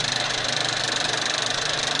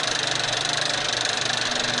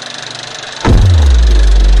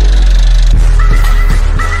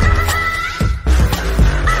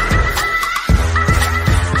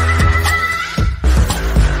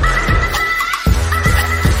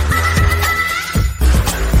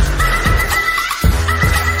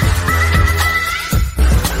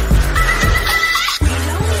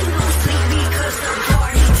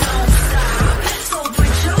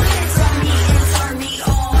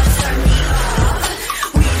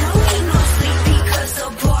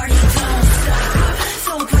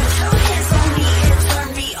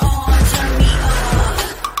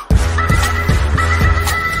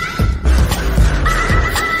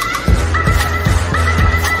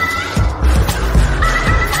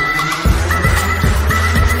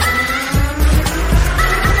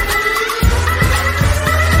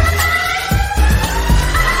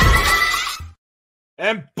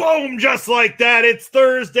Boom, just like that. It's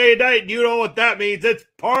Thursday night. You know what that means. It's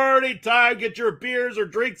party time. Get your beers or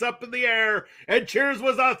drinks up in the air. And cheers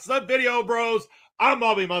with us, the Video Bros. I'm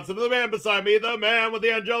Bobby Munson, the man beside me, the man with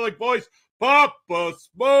the angelic voice, Papa Smokes.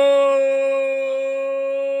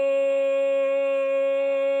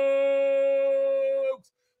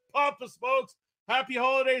 Papa Smokes, happy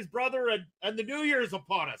holidays, brother, and the New Year's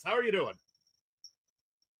upon us. How are you doing?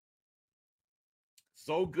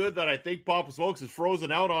 So good that I think Papa Smokes is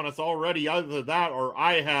frozen out on us already. Either that or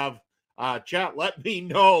I have. Chat, let me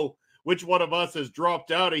know which one of us has dropped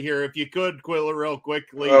out of here. If you could, Quilla, real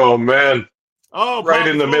quickly. Oh, man. Oh, right Papa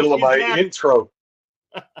in the Smokes middle of my intro.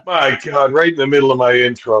 My God, right in the middle of my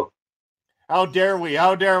intro. How dare we?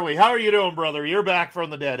 How dare we? How are you doing, brother? You're back from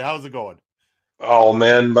the dead. How's it going? Oh,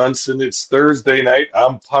 man, Munson, it's Thursday night.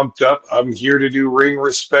 I'm pumped up. I'm here to do Ring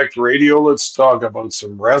Respect Radio. Let's talk about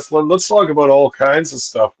some wrestling. Let's talk about all kinds of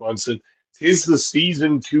stuff, Munson. 'Tis the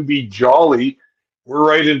season to be jolly. We're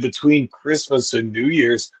right in between Christmas and New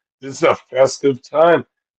Year's. This is a festive time.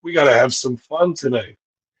 We got to have some fun tonight.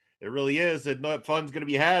 It really is, and that fun's going to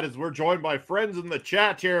be had as we're joined by friends in the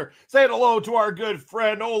chat here. Saying hello to our good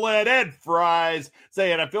friend OLED Ed Fries.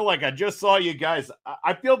 Saying, I feel like I just saw you guys.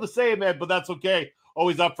 I feel the same, Ed, but that's okay.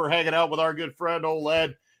 Always up for hanging out with our good friend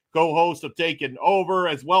OLED, co-host of Taking Over,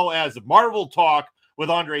 as well as Marvel Talk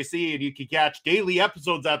with Andre C. And you can catch daily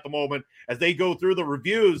episodes at the moment as they go through the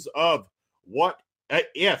reviews of What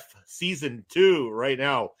If Season 2 right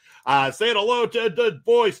now. Saying hello to the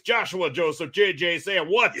voice, Joshua Joseph, JJ, saying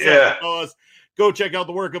what's up, fellas. Go check out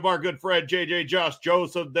the work of our good friend, JJ Josh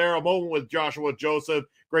Joseph there. A moment with Joshua Joseph,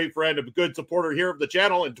 great friend and a good supporter here of the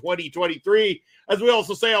channel in 2023. As we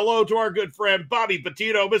also say hello to our good friend, Bobby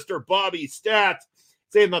Petito, Mr. Bobby Stats,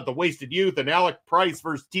 saying that the Wasted Youth and Alec Price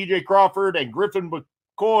versus TJ Crawford and Griffin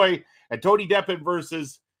McCoy and Tony Deppen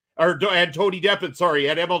at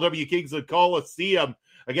MLW Kings of Coliseum.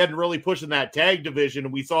 Again, really pushing that tag division,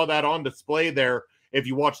 and we saw that on display there. If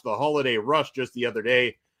you watched the Holiday Rush just the other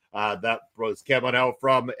day, that was coming out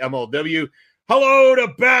from MLW. Hello to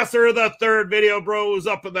Basser, the third Video Bros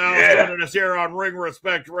up in the house, joining us here on Ring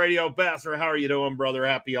Respect Radio. Basser, how are you doing, brother?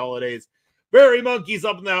 Happy holidays. Barry Monkey's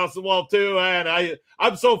up in the house as well, too, and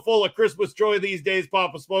I'm so full of Christmas joy these days,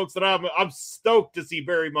 Papa Smokes, that I'm stoked to see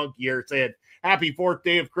Barry Monkey here saying, happy 4th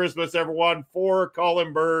day of Christmas, everyone. 4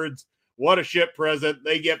 calling birds. What a shit present.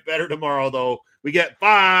 They get better tomorrow, though. We get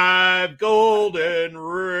 5 golden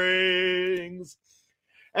rings.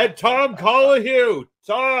 And Tom Collahue.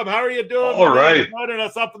 Tom, how are you doing? All right. Joining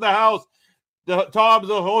us up in the house. Tom's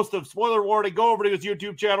the host of Spoiler Warning. Go over to his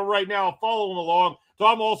YouTube channel right now. Follow him along.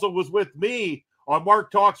 Tom also was with me on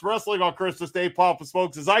Mark Talks Wrestling on Christmas Day, Papa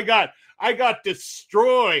Smokes, as I got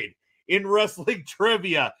destroyed in wrestling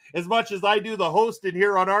trivia. As much as I do the hosting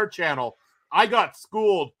here on our channel, I got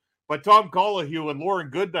schooled by Tom Collahue and Lauren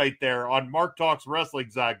Goodnight there on Mark Talks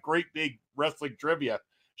Wrestling's great big wrestling trivia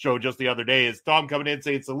show just the other day. Is Tom coming in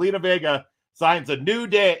saying Selena Vega signs a new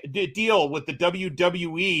deal with the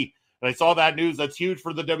WWE. And I saw that news. That's huge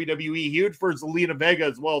for the WWE, huge for Zelina Vega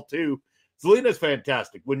as well, too. Zelina's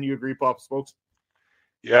fantastic. Wouldn't you agree, Papa Smokes?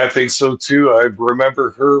 Yeah, I think so, too. I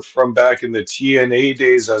remember her from back in the TNA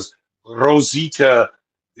days as Rosita.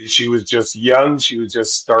 She was just young. She was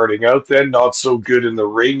just starting out then, not so good in the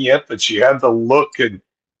ring yet, but she had the look, and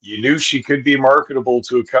you knew she could be marketable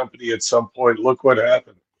to a company at some point. Look what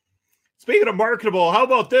happened. Speaking of marketable, how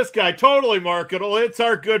about this guy? Totally marketable. It's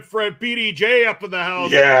our good friend BDJ up in the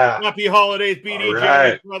house. Yeah. Happy holidays, BDJ.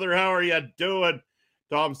 Right. Brother, how are you doing?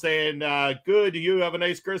 Tom saying, good. Do you have a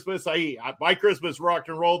nice Christmas? My Christmas rocked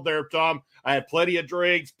and rolled there, Tom. I had plenty of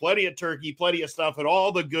drinks, plenty of turkey, plenty of stuff, and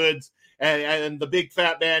all the goods. And the big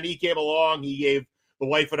fat man, he came along. He gave the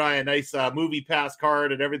wife and I a nice movie pass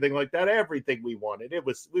card and everything like that. Everything we wanted.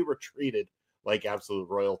 We were treated like absolute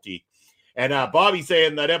royalty. And Bobby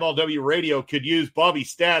saying that MLW Radio could use Bobby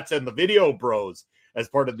Stats and the Video Bros as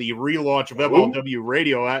part of the relaunch of MLW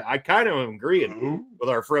Radio. I kind of am agreeing with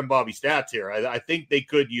our friend Bobby Stats here. I think they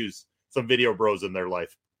could use some Video Bros in their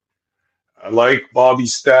life. I like Bobby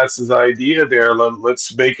Stats' idea there.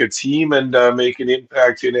 Let's make a team and make an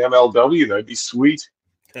impact in MLW. That'd be sweet.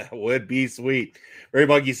 That would be sweet. Very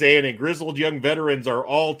Monkey saying, and grizzled young veterans are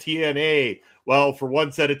all TNA. Well, for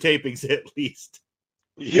one set of tapings at least.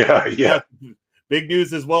 Yeah. Big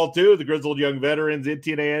news as well, too. The grizzled young veterans in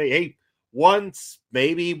TNA. Hey,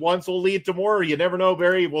 maybe once will lead to more. You never know,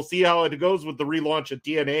 Barry. We'll see how it goes with the relaunch of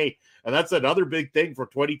TNA. And that's another big thing for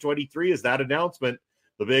 2023 is that announcement.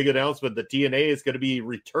 The big announcement that TNA is going to be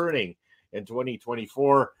returning in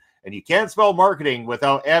 2024. And you can't spell marketing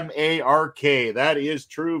without M-A-R-K. That is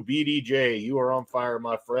true, BDJ. You are on fire,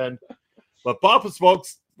 my friend. But Papa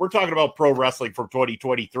Smokes, we're talking about pro wrestling from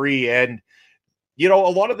 2023. And, you know, a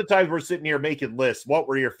lot of the times we're sitting here making lists. What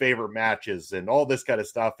were your favorite matches and all this kind of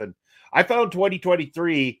stuff? And I found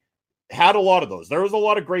 2023 had a lot of those. There was a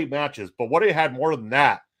lot of great matches, but what it had more than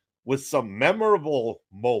that was some memorable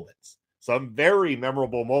moments, some very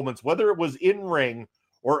memorable moments, whether it was in ring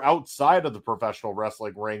or outside of the professional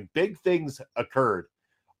wrestling ring. Big things occurred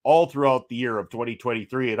all throughout the year of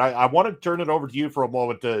 2023. And I want to turn it over to you for a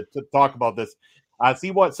moment to talk about this.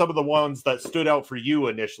 See what some of the ones that stood out for you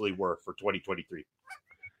initially were for 2023.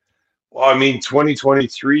 Well, I mean,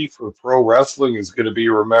 2023 for pro wrestling is going to be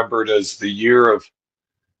remembered as the year of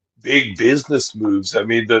big business moves. I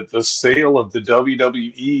mean, the sale of the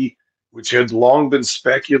WWE, which had long been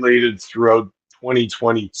speculated throughout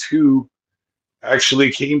 2022,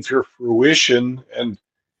 actually came to fruition, and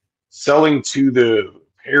selling to the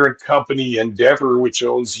parent company Endeavor, which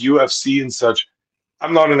owns UFC and such.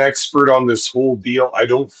 I'm not an expert on this whole deal. I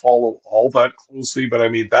don't follow all that closely, but I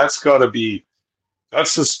mean, that's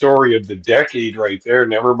the story of the decade right there,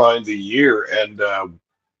 never mind the year. And,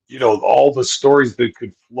 you know, all the stories that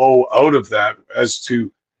could flow out of that as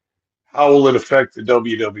to how will it affect the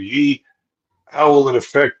WWE? How will it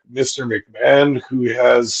affect Mr. McMahon, who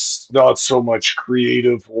has not so much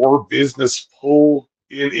creative or business pull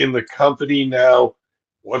in the company now?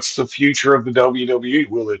 What's the future of the WWE?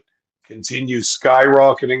 Will it continue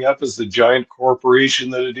skyrocketing up as the giant corporation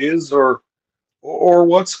that it is, or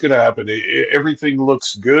what's going to happen? Everything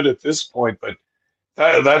looks good at this point, but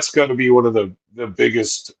that's got to be one of the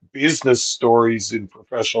biggest business stories in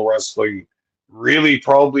professional wrestling, really,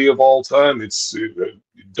 probably of all time. It's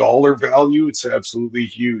dollar value. It's absolutely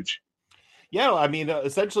huge. Yeah, I mean,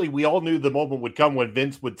 essentially, we all knew the moment would come when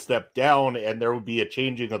Vince would step down and there would be a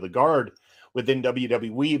changing of the guard within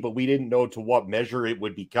WWE, but we didn't know to what measure it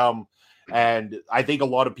would become. And I think a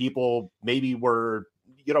lot of people maybe were,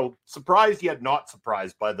 you know, surprised yet not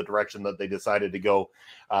surprised by the direction that they decided to go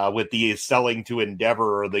with the selling to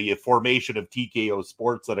Endeavor or the formation of TKO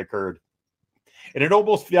Sports that occurred. And it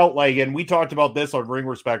almost felt like, and we talked about this on Ring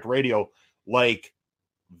Respect Radio, like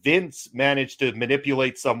Vince managed to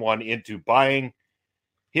manipulate someone into buying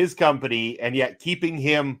his company and yet keeping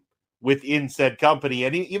him within said company.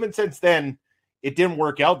 And even since then, it didn't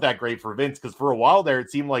work out that great for Vince, because for a while there, it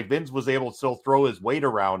seemed like Vince was able to still throw his weight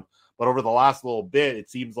around. But over the last little bit, it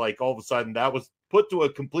seems like all of a sudden that was put to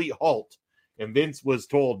a complete halt. And Vince was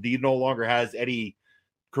told he no longer has any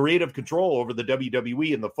creative control over the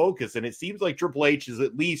WWE and the focus. And it seems like Triple H is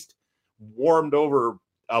at least warmed over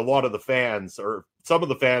a lot of the fans, or some of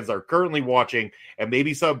the fans are currently watching, and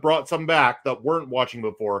maybe some brought some back that weren't watching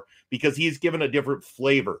before, because he's given a different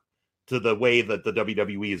flavor to the way that the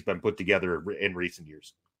WWE has been put together in recent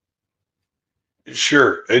years.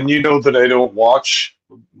 Sure. And you know that I don't watch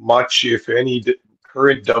much, if any,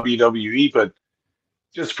 current WWE, but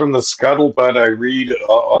just from the scuttlebutt I read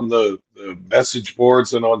on the message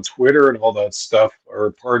boards and on Twitter and all that stuff,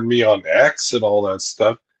 or pardon me, on X and all that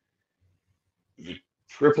stuff,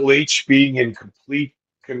 Triple H being in complete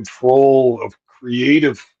control of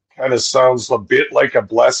creative kind of sounds a bit like a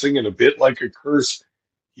blessing and a bit like a curse.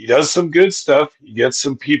 He does some good stuff. He gets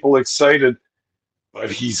some people excited, but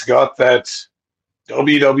he's got that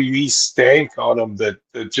WWE stank on him that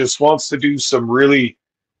just wants to do some really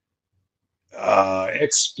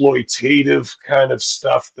exploitative kind of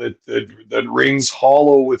stuff that rings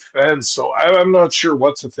hollow with fans. So I'm not sure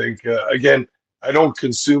what to think. Again, I don't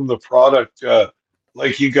consume the product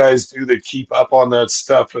like you guys do that keep up on that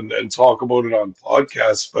stuff and talk about it on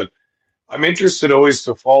podcasts, but I'm interested always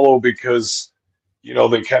to follow, because you know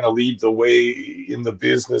they kind of lead the way in the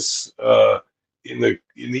business, in the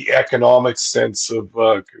economic sense of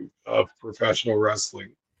professional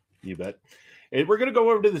wrestling. You bet. And we're going to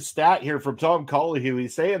go over to the stat here from Tom Collahue.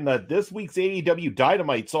 He's saying that this week's AEW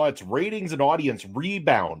Dynamite saw its ratings and audience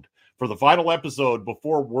rebound for the final episode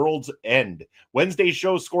before World's End. Wednesday's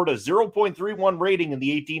show scored a 0.31 rating in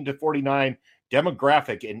the 18 to 49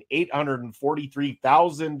 demographic and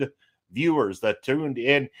 843,000 viewers that tuned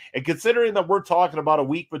in. And considering that we're talking about a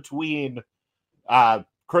week between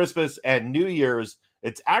Christmas and New Year's,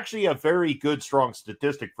 it's actually a very good, strong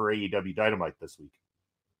statistic for AEW Dynamite this week.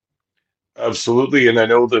 Absolutely, and I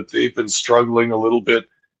know that they've been struggling a little bit,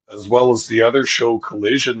 as well as the other show,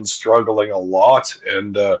 Collision, struggling a lot,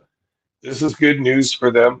 and this is good news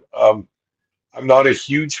for them. I'm not a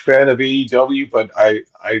huge fan of AEW, but I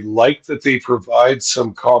like that they provide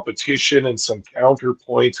some competition and some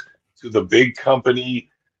counterpoint to the big company,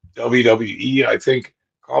 WWE. I think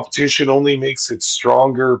competition only makes it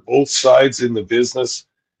stronger, both sides in the business.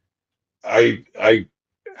 I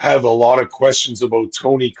have a lot of questions about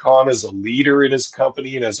Tony Khan as a leader in his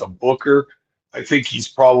company and as a booker. I think he's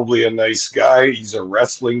probably a nice guy. He's a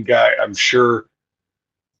wrestling guy. I'm sure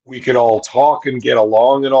we could all talk and get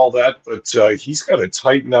along and all that, but he's got to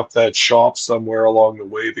tighten up that shop somewhere along the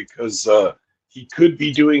way because he could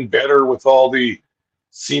be doing better with all the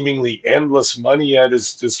seemingly endless money at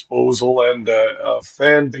his disposal and a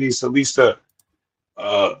fan base, at least a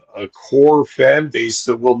core fan base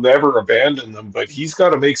that will never abandon them. But he's got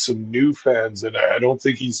to make some new fans, and I don't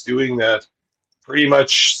think he's doing that pretty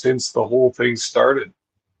much since the whole thing started.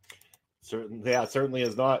 Certainly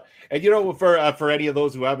is not. And you know, for any of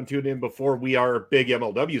those who haven't tuned in before, we are big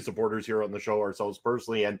MLW supporters here on the show ourselves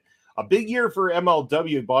personally, and a big year for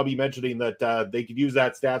MLW. Bobby mentioning that they could use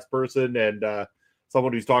that stats person and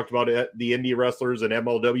someone who's talked about it, the indie wrestlers and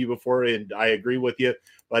MLW before, and I agree with you.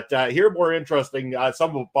 But here, more interesting,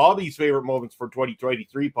 some of Bobby's favorite moments for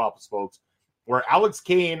 2023, Papa Smokes, were Alex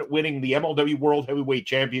Kane winning the MLW World Heavyweight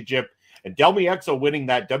Championship and Delmi Exo winning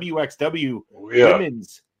that WXW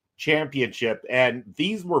Women's Championship. And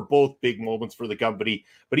these were both big moments for the company.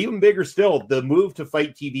 But even bigger still, the move to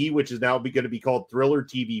Fight TV, which is now going to be called Thriller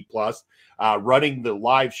TV Plus, running the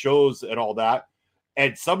live shows and all that.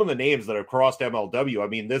 And some of the names that have crossed MLW, I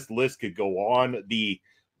mean, this list could go on.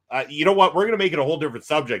 You know what? We're going to make it a whole different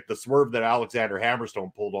subject. The swerve that Alexander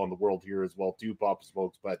Hammerstone pulled on the world here as well, too, Papa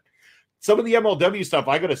Smokes. But some of the MLW stuff,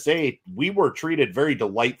 I got to say, we were treated very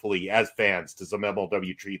delightfully as fans to some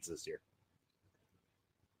MLW treats this year.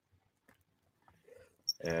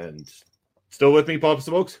 And still with me, Papa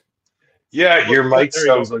Smokes? Yeah, your mic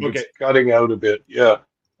sounds like it's cutting out a bit. Yeah.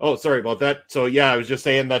 Oh, sorry about that. So, yeah, I was just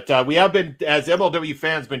saying that we have been, as MLW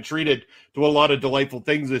fans, been treated to a lot of delightful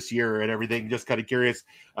things this year and everything. Just kind of curious.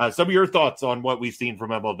 Some of your thoughts on what we've seen from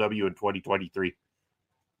MLW in 2023.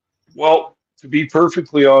 Well, to be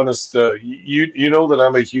perfectly honest, you know that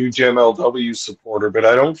I'm a huge MLW supporter, but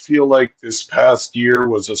I don't feel like this past year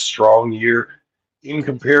was a strong year in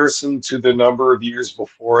comparison to the number of years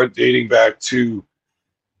before it, dating back to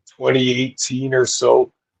 2018 or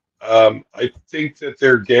so. I think that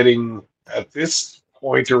they're getting, at this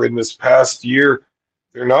point or in this past year,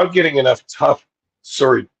 they're not getting enough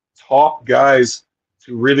top guys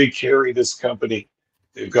to really carry this company.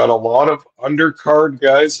 They've got a lot of undercard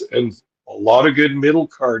guys and a lot of good middle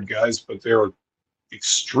card guys, but they're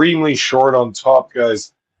extremely short on top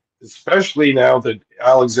guys, especially now that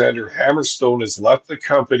Alexander Hammerstone has left the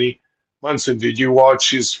company. Munson, did you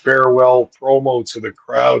watch his farewell promo to the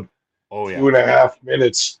crowd? Oh, yeah. 2.5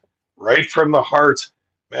 minutes. Right from the heart,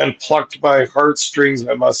 man, plucked my heartstrings,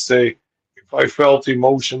 I must say. If I felt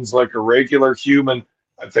emotions like a regular human,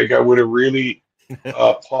 I think I would have really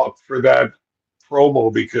popped for that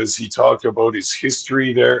promo because he talked about his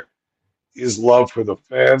history there, his love for the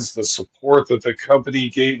fans, the support that the company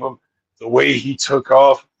gave him, the way he took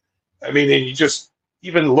off. I mean, and you just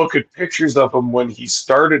even look at pictures of him when he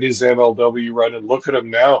started his MLW run and look at him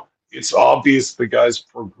now. It's obvious the guy's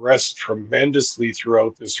progressed tremendously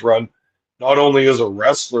throughout this run, not only as a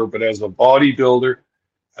wrestler, but as a bodybuilder,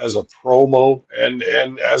 as a promo, and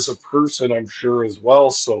as a person, I'm sure, as well.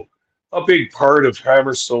 So a big part of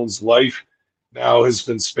Hammerstone's life now has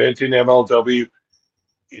been spent in MLW.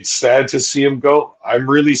 It's sad to see him go. I'm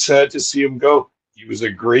really sad to see him go. He was a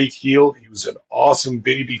great heel. He was an awesome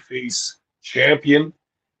babyface champion,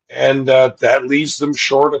 and that leaves them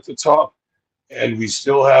short at the top. And we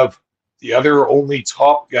still have the other only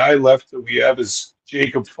top guy left that we have is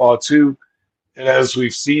Jacob Fatu. And as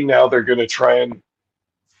we've seen now, they're going to try and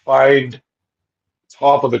find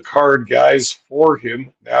top of the card guys for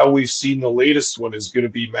him. Now we've seen the latest one is going to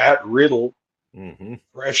be Matt Riddle,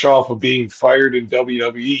 fresh off of being fired in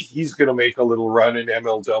WWE. He's going to make a little run in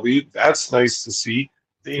MLW. That's nice to see.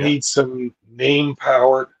 They need some name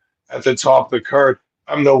power at the top of the card.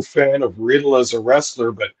 I'm no fan of Riddle as a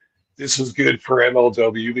wrestler, but this is good for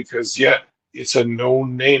MLW because, it's a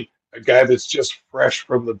known name, a guy that's just fresh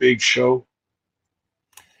from the big show.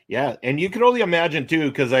 Yeah, and you can only imagine, too,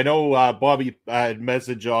 because I know Bobby had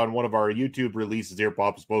message on one of our YouTube releases here,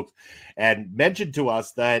 Papa Smokes, and mentioned to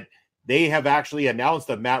us that they have actually announced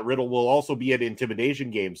that Matt Riddle will also be at Intimidation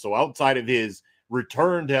Games. So outside of his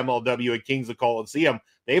return to MLW at Kings of Coliseum,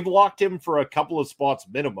 they've locked him for a couple of spots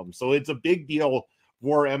minimum. So it's a big deal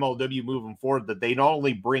for MLW moving forward that they not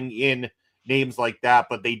only bring in names like that,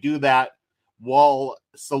 but they do that while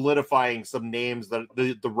solidifying some names that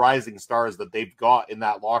the rising stars that they've got in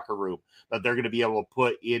that locker room that they're going to be able to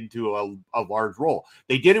put into a large role.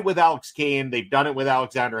 They did it with Alex Kane. They've done it with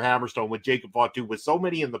Alexander Hammerstone, with Jacob Fatu, with so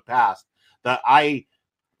many in the past that I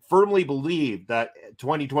firmly believe that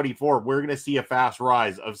 2024, we're going to see a fast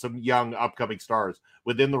rise of some young upcoming stars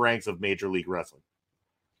within the ranks of Major League Wrestling.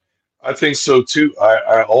 I think so too.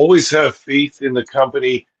 I always have faith in the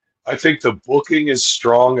company. I think the booking is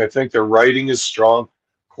strong. I think the writing is strong.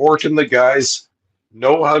 Court and the guys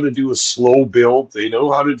know how to do a slow build. They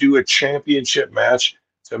know how to do a championship match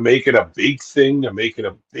to make it a big thing, to make it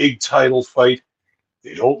a big title fight.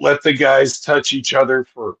 They don't let the guys touch each other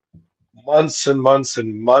for months and months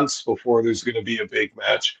and months before there's going to be a big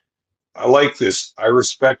match. I like this. I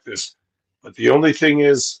respect this. But the only thing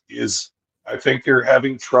is I think they're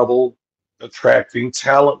having trouble attracting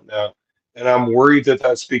talent now. And I'm worried that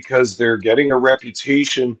that's because they're getting a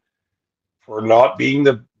reputation for not being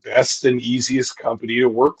the best and easiest company to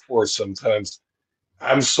work for sometimes.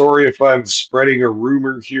 I'm sorry if I'm spreading a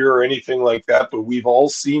rumor here or anything like that, but we've all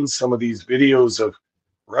seen some of these videos of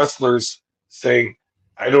wrestlers saying,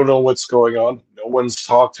 I don't know what's going on. No one's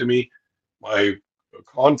talked to me. My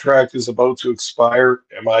contract is about to expire.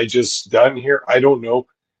 Am I just done here? I don't know.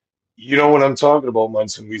 You know what I'm talking about,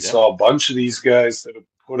 Munson. We saw a bunch of these guys that have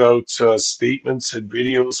put out statements and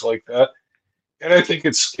videos like that. And I think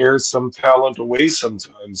it scares some talent away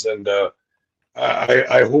sometimes. And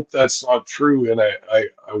I hope that's not true. And I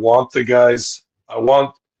want the guys,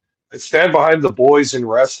 I stand behind the boys in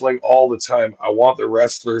wrestling all the time. I want the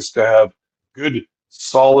wrestlers to have good,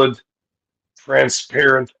 solid,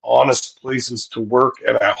 transparent, honest places to work.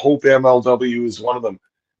 And I hope MLW is one of them.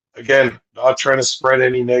 Again, not trying to spread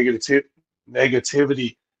any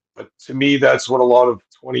negativity, but to me, that's what a lot of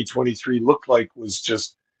 2023 looked like, was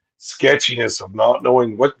just sketchiness of not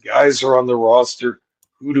knowing what guys are on the roster,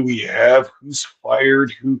 who do we have, who's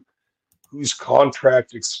fired, whose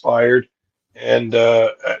contract expired, and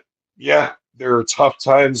yeah, there are tough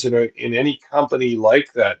times in any company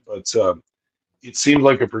like that, but it seemed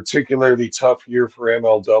like a particularly tough year for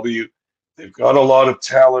MLW. They've got a lot of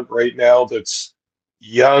talent right now that's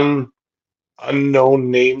young, unknown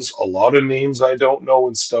names, a lot of names I don't know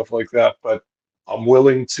and stuff like that, but I'm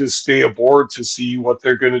willing to stay aboard to see what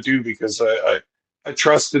they're going to do, because I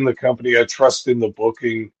trust in the company, I trust in the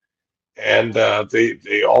booking, and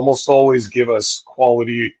they almost always give us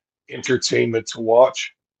quality entertainment to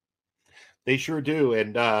watch. They sure do.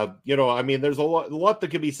 And, I mean, there's a lot that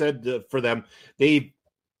can be said for them. They,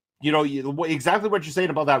 exactly what you're saying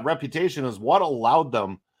about that reputation is what allowed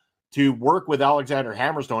them to work with Alexander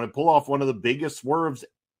Hammerstone and pull off one of the biggest swerves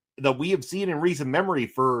that we have seen in recent memory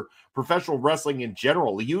for professional wrestling in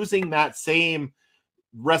general, using that same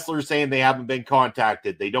wrestlers saying they haven't been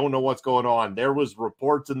contacted. They don't know what's going on. There was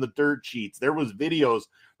reports in the dirt sheets. There was videos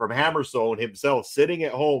from Hammerstone himself sitting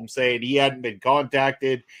at home saying he hadn't been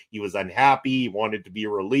contacted. He was unhappy. He wanted to be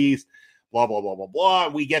released, blah, blah, blah, blah, blah.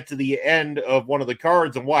 We get to the end of one of the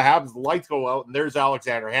cards, and what happens? The lights go out, and there's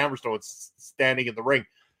Alexander Hammerstone standing in the ring.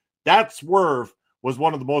 That swerve was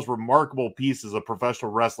one of the most remarkable pieces of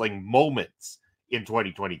professional wrestling moments in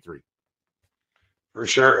 2023. For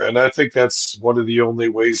sure. And I think that's one of the only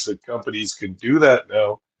ways that companies can do that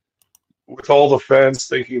now, with all the fans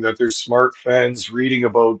thinking that they're smart fans reading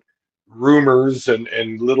about rumors and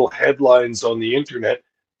little headlines on the internet.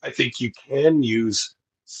 I think you can use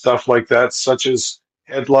stuff like that, such as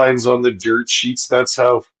headlines on the dirt sheets. That's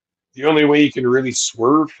how the only way you can really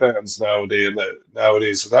swerve fans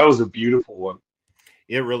nowadays. So that was a beautiful one.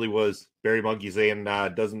 It really was. Barry Monkey saying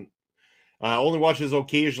doesn't only watches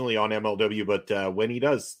occasionally on MLW, but when he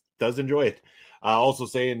does enjoy it. Also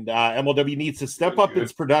saying MLW needs to step up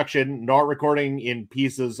its production, not recording in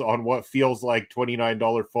pieces on what feels like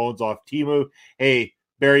 $29 phones off Temu. Hey,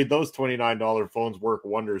 Barry, those $29 phones work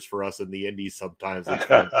wonders for us in the indies sometimes. It's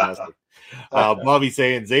fantastic. Bobby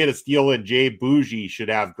saying Zeta Steel and Jay Bougie should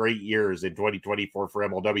have great years in 2024 for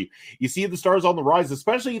MLW. You see the stars on the rise,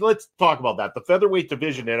 especially, let's talk about that, the featherweight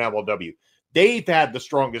division in MLW. They've had the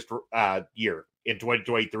strongest year in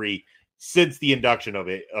 2023 since the induction of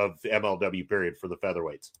MLW period for the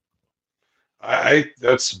featherweights.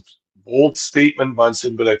 That's a bold statement,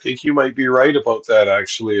 Munson, but I think you might be right about that,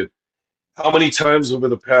 actually. How many times over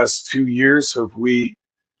the past 2 years have we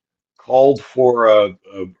called for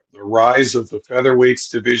the rise of the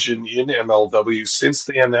featherweights division in MLW since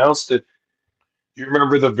they announced it? You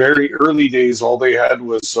remember the very early days, all they had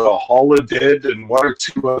was Holiday and one or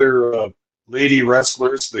two other lady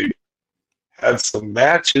wrestlers. They had some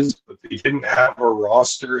matches, but they didn't have a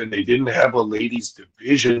roster, and they didn't have a ladies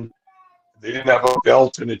division. They didn't have a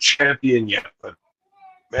belt and a champion yet, but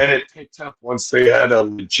man, it picked up once they had a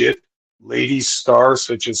legit ladies star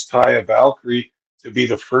such as Taya Valkyrie to be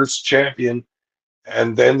the first champion,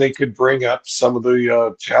 and then they could bring up some of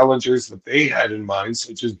the challengers that they had in mind,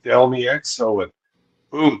 such as Delmi Exo, and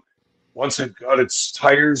boom, once it got its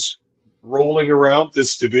tires rolling around,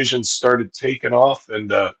 this division started taking off.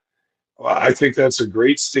 And I think that's a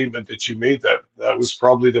great statement that you made. That was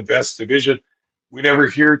probably the best division. We never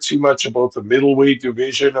hear too much about the middleweight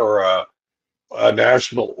division or a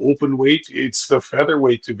national open weight. It's the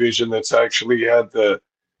featherweight division that's actually had the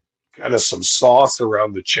kind of some sauce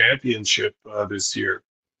around the championship this year.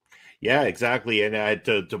 Yeah, exactly. And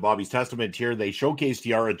to Bobby's testament here, they showcased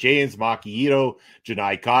Yara James, Maki Ito,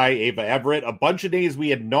 Janai Kai, Ava Everett, a bunch of names we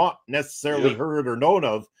had not necessarily heard or known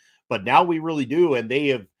of, but now we really do. And they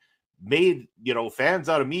have made, fans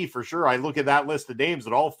out of me for sure. I look at that list of names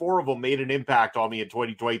and all four of them made an impact on me in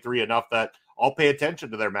 2023 enough that I'll pay attention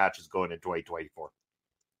to their matches going in 2024.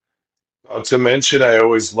 Not to mention, I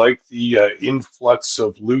always like the influx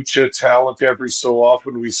of lucha talent. Every so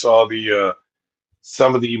often, we saw the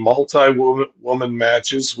some of the multi-woman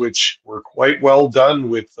matches, which were quite well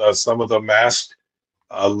done with some of the masked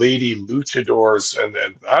lady luchadors, and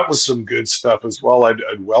that was some good stuff as well. I'd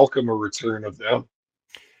welcome a return of them.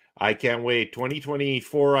 I can't wait.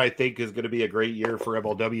 2024, I think, is going to be a great year for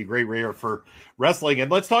MLW, great year for wrestling.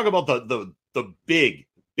 And let's talk about the big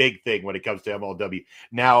thing when it comes to MLW.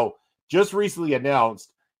 Now, just recently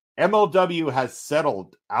announced, MLW has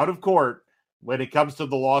settled out of court when it comes to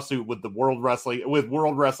the lawsuit with World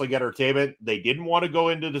Wrestling Entertainment. They didn't want to go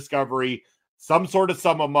into discovery. Some sort of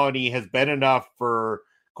sum of money has been enough for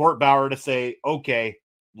Court Bauer to say, okay,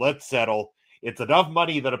 let's settle. It's enough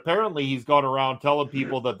money that apparently he's gone around telling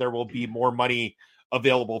people that there will be more money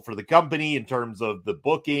available for the company in terms of the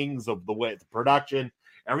bookings, of the production,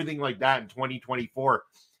 everything like that in 2024.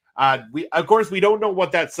 We don't know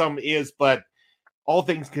what that sum is, but all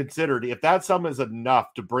things considered, if that sum is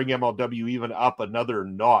enough to bring MLW even up another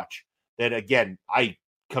notch, then again, I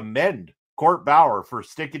commend Court Bauer for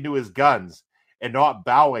sticking to his guns and not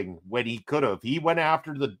bowing when he could have. He went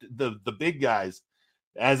after the big guys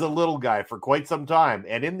as a little guy for quite some time,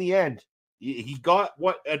 and in the end, he got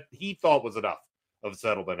what he thought was enough of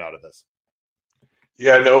settlement out of this.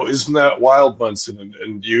 Yeah, no, isn't that wild, Munson?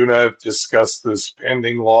 And you and I have discussed this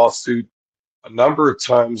pending lawsuit a number of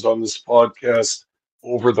times on this podcast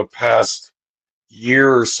over the past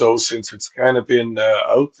year or so since it's kind of been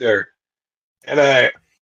out there. And I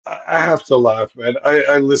have to laugh, man.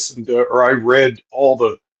 I listened to, or I read all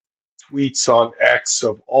the tweets on X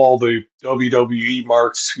of all the WWE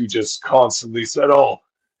marks who just constantly said, oh,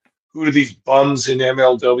 who do these bums in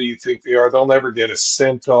MLW think they are? They'll never get a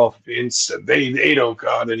cent off Vince, and they don't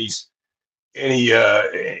got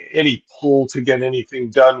any pull to get anything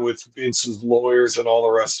done with Vince's lawyers and all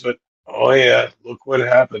the rest of it. Oh yeah, look what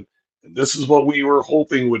happened. And this is what we were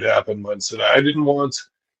hoping would happen, Munson. I didn't want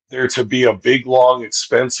there to be a big, long,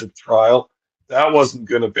 expensive trial. That wasn't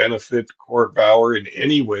going to benefit Court Bauer in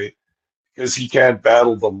any way because he can't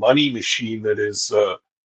battle the money machine that is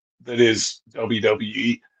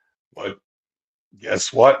WWE. But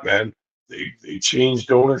guess what, man? They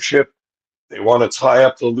changed ownership. They want to tie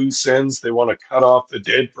up the loose ends. They want to cut off the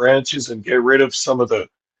dead branches and get rid of some of the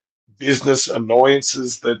business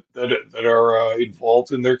annoyances that are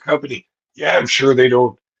involved in their company. Yeah, I'm sure they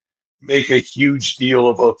don't make a huge deal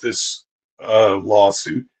about this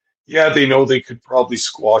lawsuit. Yeah, they know they could probably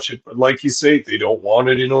squash it, but like you say, they don't want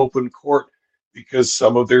it in open court because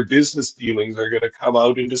some of their business dealings are going to come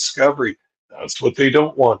out in discovery. That's what they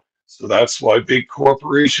don't want. So that's why big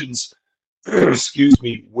corporations, excuse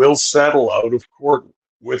me, will settle out of court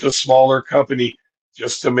with a smaller company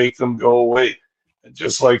just to make them go away. And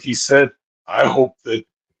just like he said, I hope that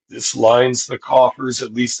this lines the coffers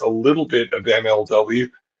at least a little bit of MLW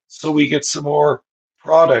so we get some more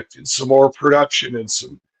product and some more production and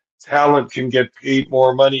some talent can get paid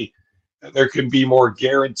more money and there can be more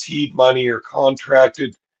guaranteed money or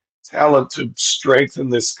contracted talent to strengthen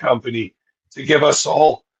this company to give us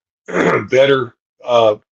all better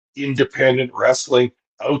independent wrestling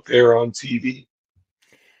out there on TV.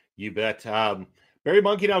 You bet. Barry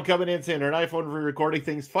Monkey now coming in saying an iPhone for recording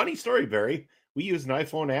things. Funny story, Barry. We use an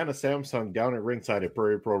iPhone and a Samsung down at ringside at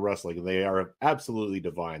Prairie Pro Wrestling. They are absolutely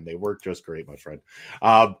divine. They work just great, my friend.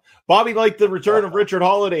 Bobby liked the return of Richard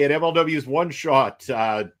Holiday at MLW's One Shot.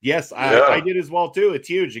 Yes, I did as well, too. It's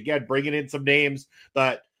huge. Again, bringing in some names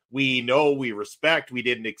that we know, we respect, we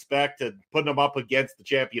didn't expect, and putting them up against the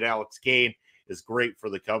champion Alex Kane is great for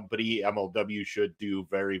the company. MLW should do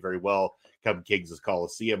very, very well come Kings'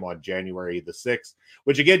 Coliseum on January the 6th,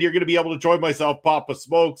 which again, you're going to be able to join myself, Papa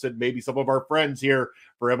Smokes, and maybe some of our friends here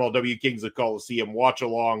for MLW Kings of Coliseum watch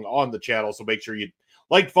along on the channel. So make sure you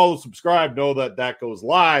like, follow, subscribe, know that goes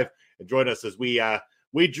live, and join us as we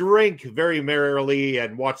we drink very merrily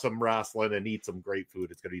and watch some wrestling and eat some great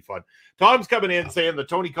food. It's going to be fun. Tom's coming in saying that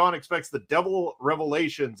Tony Khan expects the Devil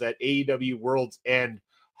Revelations at AEW World's End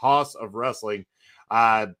House of Wrestling.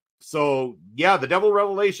 So, yeah, the Devil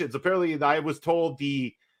Revelations. Apparently, I was told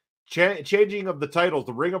the changing of the titles,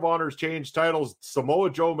 the Ring of Honor's changed titles. Samoa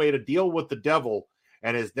Joe made a deal with the Devil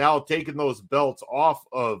and is now taking those belts off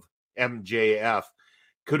of MJF.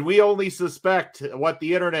 Could we only suspect what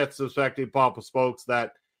the internet's suspecting, Papa Smokes,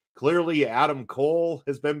 that clearly Adam Cole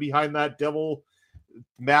has been behind that Devil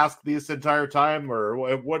mask this entire time? Or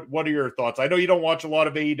what are your thoughts? I know you don't watch a lot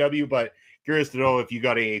of AEW, but curious to know if you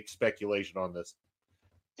got any speculation on this.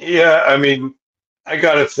 Yeah, I mean, I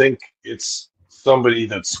got to think it's somebody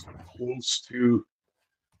that's close to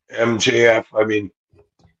MJF. I mean,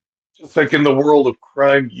 just like in the world of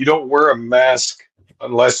crime, you don't wear a mask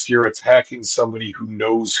unless you're attacking somebody who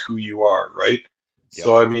knows who you are, right? Yep.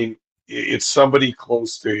 So, I mean, it's somebody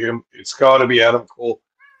close to him. It's got to be Adam Cole.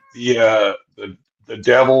 The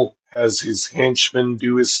Devil has his henchmen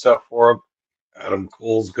do his stuff for him. Adam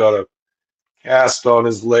Cole's got a cast on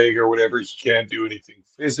his leg or whatever. He can't do anything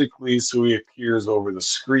physically, so he appears over the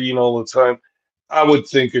screen all the time. I would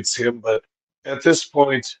think it's him, but at this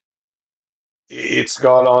point, it's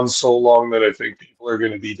gone on so long that I think people are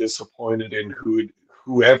going to be disappointed in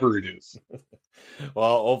whoever it is.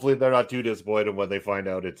 Well, hopefully they're not too disappointed when they find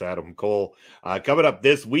out it's Adam Cole. Coming up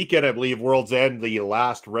this weekend, I believe, World's End, the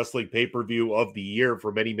last wrestling pay-per-view of the year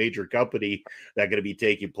from any major company that's going to be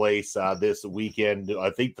taking place this weekend.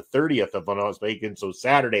 I think the 30th, if I'm not mistaken. So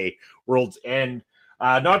Saturday, World's End.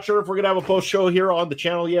 Not sure if we're going to have a post show here on the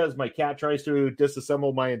channel yet as my cat tries to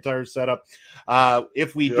disassemble my entire setup.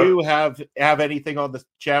 If we do have anything on the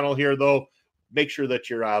channel here, though, make sure that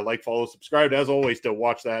you're like, follow, subscribed, as always, to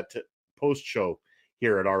watch that post show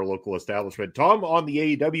here at our local establishment. Tom on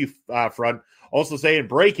the AEW front also saying,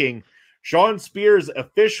 breaking, Sean Spears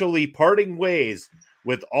officially parting ways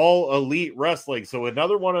with All Elite Wrestling. So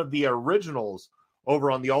another one of the originals over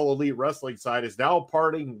on the All Elite Wrestling side is now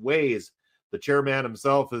parting ways. The chairman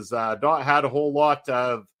himself has not had a whole lot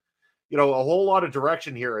of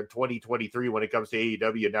direction here in 2023 when it comes to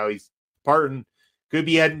AEW. Now he's parting, could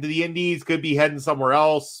be heading to the Indies, could be heading somewhere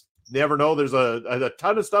else. Never know. There's a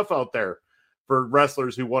ton of stuff out there for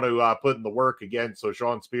wrestlers who want to put in the work again. So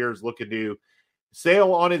Sean Spears looking to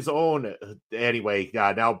sail on his own. Anyway,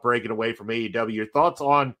 now breaking away from AEW. Your thoughts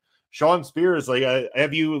on Sean Spears? Like,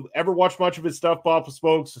 have you ever watched much of his stuff, Papa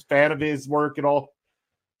Smokes? Fan of his work at all?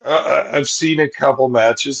 I've seen a couple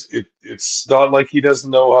matches. It's not like he doesn't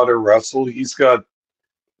know how to wrestle. He's got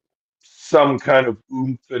some kind of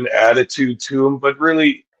oomph and attitude to him, but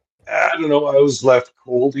really, I don't know. I was left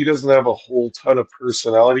cold. He doesn't have a whole ton of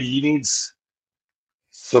personality. He needs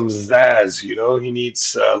some zazz, you know. He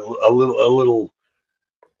needs a little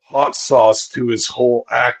hot sauce to his whole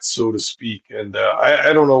act, so to speak. And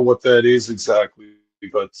I don't know what that is exactly,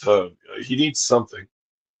 but he needs something.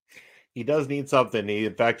 He does need something.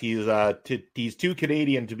 In fact, he's too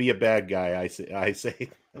Canadian to be a bad guy. I say.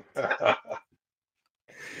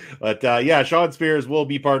 But yeah, Sean Spears will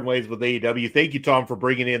be parting ways with AEW. Thank you, Tom, for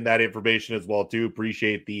bringing in that information as well too.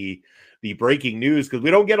 Appreciate the breaking news, because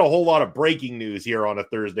we don't get a whole lot of breaking news here on a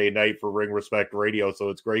Thursday night for Ring Respect Radio. So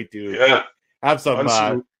it's great to have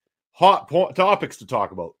some hot topics to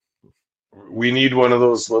talk about. We need one of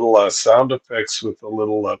those little sound effects with a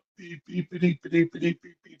little beep, beep, beep, beep, beep, beep,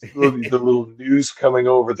 beep, the little news coming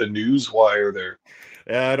over the news wire there.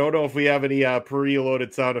 I don't know if we have any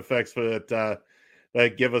preloaded sound effects, but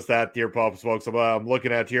that give us that, dear Papa Smokes. I'm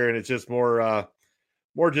looking at here, and it's just more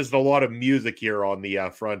just a lot of music here on the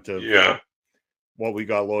front of what we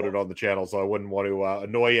got loaded on the channel. So I wouldn't want to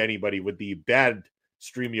annoy anybody with the bad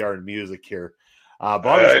StreamYard music here.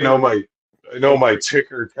 I know my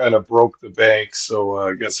ticker kind of broke the bank, so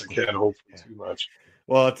I guess I can't hope for too much.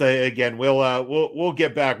 Well, again, we'll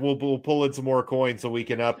get back. We'll pull in some more coins so we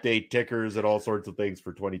can update tickers and all sorts of things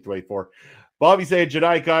for 2024. Bobby saying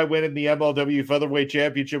Jedi Kai winning the MLW Featherweight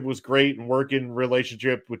Championship was great, and working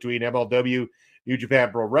relationship between MLW, New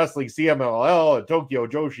Japan Pro Wrestling, CMLL, and Tokyo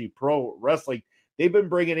Joshi Pro Wrestling. They've been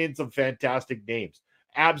bringing in some fantastic names.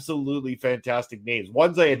 Absolutely fantastic names.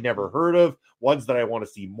 Ones I had never heard of, ones that I want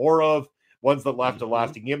to see more of, ones that left a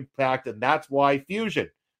lasting impact, and that's why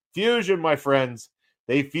Fusion, my friends,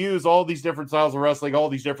 they fuse all these different styles of wrestling, all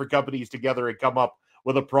these different companies together, and come up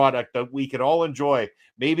with a product that we can all enjoy.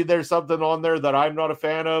 Maybe there's something on there that I'm not a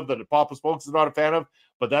fan of, that Papa Smokes is not a fan of,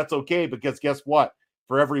 but that's okay, because guess what?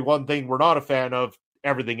 For every one thing we're not a fan of,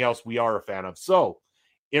 everything else we are a fan of. So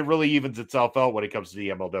it really evens itself out when it comes to the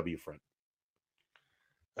MLW front.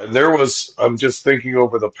 And I'm just thinking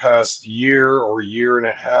over the past year or year and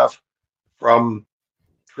a half from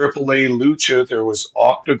AAA Lucha, there was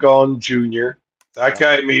Octagon Jr. That Yep.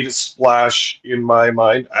 guy made a splash in my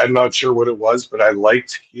mind. I'm not sure what it was, but I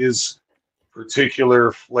liked his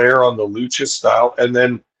particular flair on the lucha style. And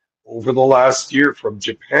then over the last year from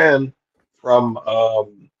Japan, from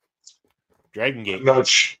Dragon I'm Gate. not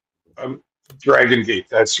sh- I'm Dragon Gate.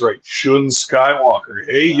 That's right, Shun Skywalker.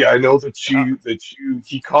 Hey, I know that Yeah.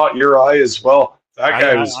 he caught your eye as well. That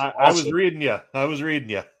guy was I was awesome. reading you. I was reading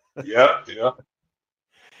you. Yeah, yeah.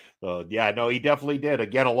 So yeah, no, he definitely did.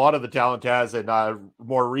 Again, a lot of the talent has, and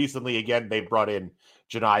more recently, again, they brought in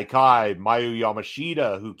Janai Kai, Mayu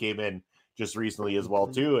Yamashita, who came in just recently as well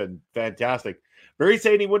too, and fantastic. Barry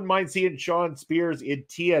saying he wouldn't mind seeing Sean Spears in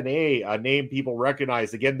TNA, a name people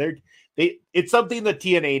recognize. Again, it's something that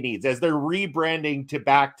TNA needs as they're rebranding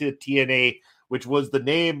back to TNA, which was the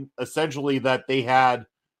name essentially that they had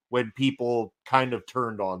when people kind of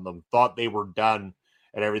turned on them, thought they were done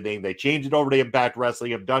and everything. They changed it over to Impact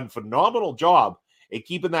Wrestling, have done a phenomenal job at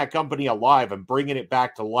keeping that company alive and bringing it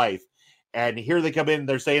back to life. And here they come in,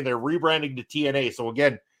 they're saying they're rebranding to TNA. So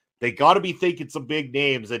again, they got to be thinking some big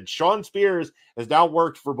names. And Sean Spears has now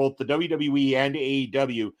worked for both the WWE and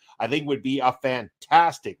AEW. I think would be a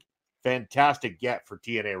fantastic get for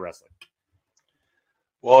TNA Wrestling.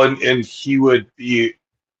 Well, and he would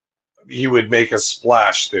make a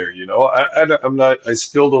splash there, you know. I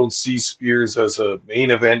still don't see Spears as a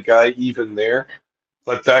main event guy even there,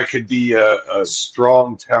 but that could be a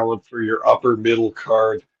strong talent for your upper middle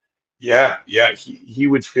card. Yeah, he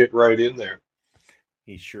would fit right in there.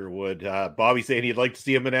 He sure would. Bobby saying he'd like to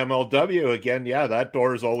see him in MLW again. Yeah, that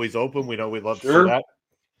door is always open. We know we'd love to see that.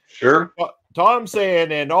 Sure. Tom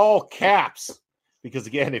saying in all caps, because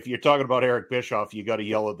again, if you're talking about Eric Bischoff, you got to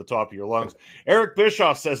yell at the top of your lungs. Eric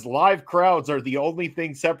Bischoff says live crowds are the only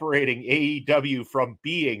thing separating AEW from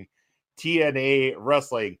being TNA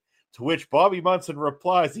wrestling. To which Bobby Munson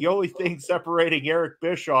replies, the only thing separating Eric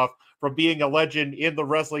Bischoff from being a legend in the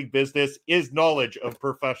wrestling business is knowledge of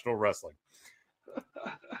professional wrestling.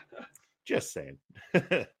 Just saying.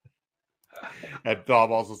 And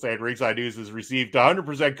Tom also saying Ringside News has received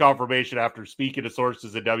 100% confirmation after speaking to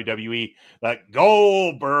sources in WWE that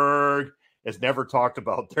Goldberg is never talked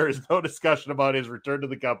about. There is no discussion about his return to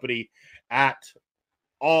the company at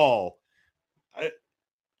all.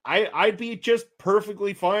 I'd be just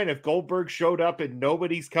perfectly fine if Goldberg showed up in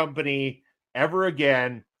nobody's company ever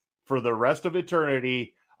again for the rest of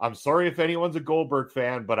eternity. I'm sorry if anyone's a Goldberg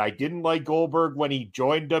fan, but I didn't like Goldberg when he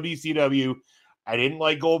joined WCW. I didn't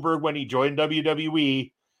like Goldberg when he joined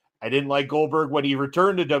WWE. I didn't like Goldberg when he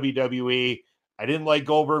returned to WWE. I didn't like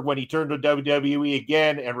Goldberg when he turned to WWE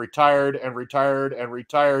again and retired and retired and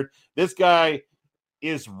retired. This guy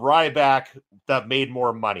is Ryback that made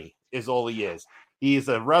more money, is all he is. He's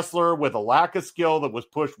a wrestler with a lack of skill that was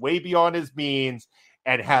pushed way beyond his means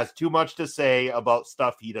and has too much to say about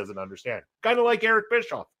stuff he doesn't understand. Kind of like Eric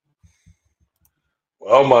Bischoff.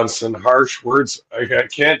 Well, Munson, harsh words. I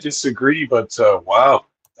can't disagree, but wow,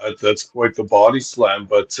 that's quite the body slam.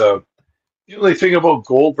 But the only thing about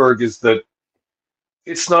Goldberg is that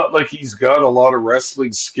it's not like he's got a lot of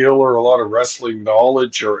wrestling skill or a lot of wrestling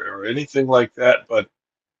knowledge or anything like that. But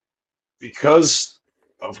because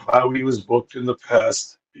of how he was booked in the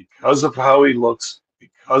past, because of how he looks,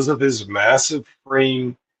 because of his massive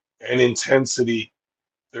frame and intensity,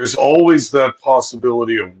 there's always that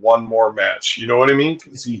possibility of one more match. You know what I mean?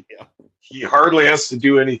 Because he hardly has to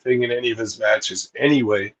do anything in any of his matches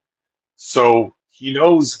anyway. So he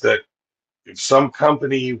knows that if some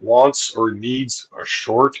company wants or needs a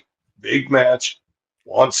short, big match,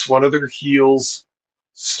 wants one of their heels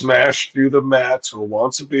smashed through the mat, or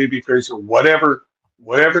wants a babyface, or whatever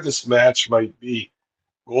this match might be,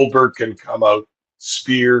 Goldberg can come out,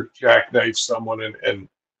 spear, jackknife someone, and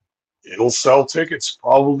it'll sell tickets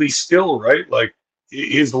probably still, right? Like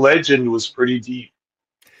his legend was pretty deep.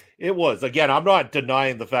 It was. Again, I'm not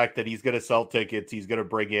denying the fact that he's going to sell tickets. He's going to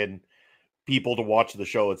bring in people to watch the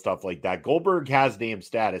show and stuff like that. Goldberg has name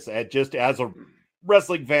status, and just as a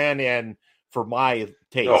wrestling fan and for my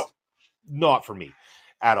taste, not for me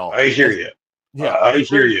at all. I hear you. Yeah, I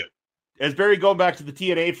hear you. As Barry going back to the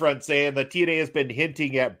TNA front saying that TNA has been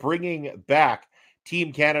hinting at bringing back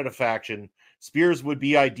Team Canada faction, Spears would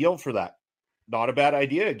be ideal for that. Not a bad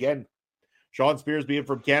idea. Again, Sean Spears being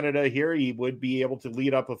from Canada here, he would be able to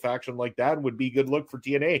lead up a faction like that and would be a good look for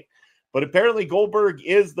TNA. But apparently Goldberg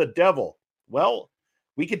is the devil. Well,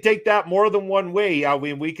 we could take that more than one way. I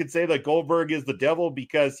mean, we could say that Goldberg is the devil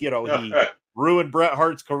because, he ruined Bret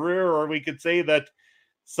Hart's career, or we could say that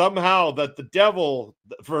somehow that the devil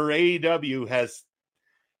for AEW has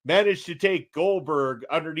managed to take Goldberg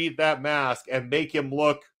underneath that mask and make him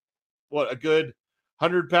look, a good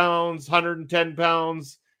 100 pounds, 110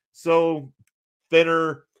 pounds. So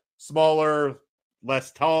thinner, smaller,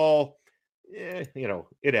 less tall.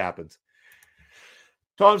 It happens.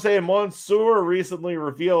 Tom saying Mansoor recently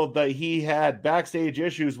revealed that he had backstage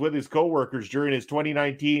issues with his coworkers during his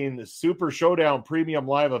 2019 Super Showdown Premium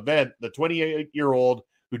Live event. The 28-year-old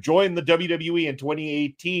who joined the WWE in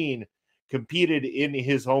 2018 competed in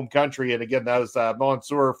his home country. And again, that was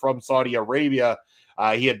Mansoor from Saudi Arabia.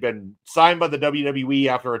 He had been signed by the WWE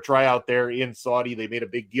after a tryout there in Saudi. They made a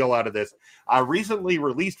big deal out of this. Recently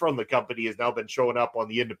released from the company, has now been showing up on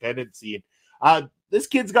the independent scene. This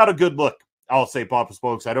kid's got a good look. I'll say Papa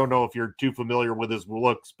Smokes. I don't know if you're too familiar with his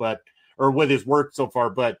looks, or with his work so far,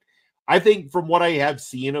 but I think from what I have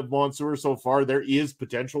seen of Mansoor so far, there is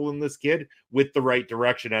potential in this kid with the right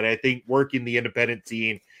direction. And I think working the independent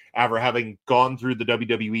scene after having gone through the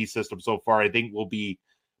WWE system so far, I think will be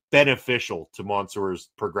beneficial to Mansoor's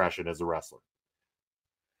progression as a wrestler.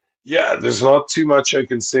 Yeah, there's not too much I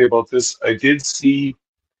can say about this. I did see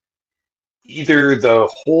either the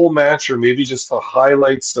whole match or maybe just the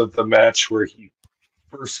highlights of the match where he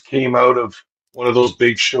first came out of one of those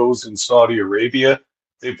big shows in Saudi Arabia.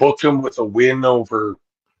 They booked him with a win over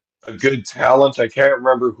a good talent. I can't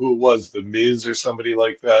remember who it was, The Miz or somebody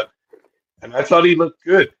like that. And I thought he looked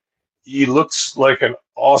good. He looks like an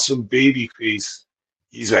awesome baby face.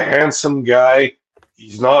 He's a handsome guy.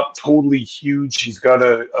 He's not totally huge. He's got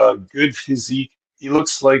a good physique. He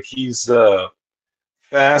looks like he's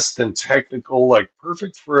fast and technical, like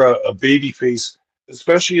perfect for a baby face,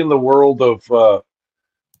 especially in the world of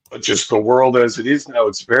just the world as it is now.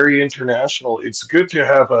 It's very international. It's good to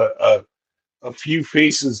have a few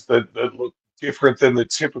faces that look different than the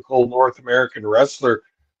typical North American wrestler.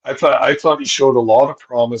 I thought he showed a lot of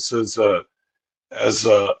promise as a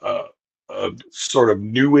sort of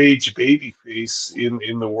new age baby face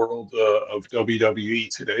in the world of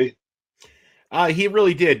WWE today. He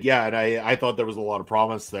really did, yeah, and I thought there was a lot of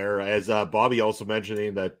promise there. As Bobby also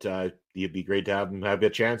mentioning that it'd be great to have him have a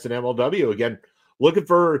chance in MLW again. Looking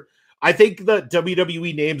for, I think the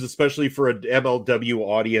WWE names, especially for an MLW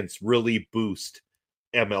audience, really boost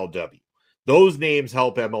MLW. Those names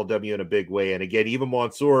help MLW in a big way. And again, even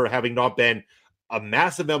Mansoor having not been a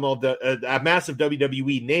massive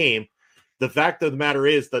WWE name, the fact of the matter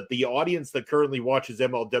is that the audience that currently watches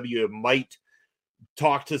MLW might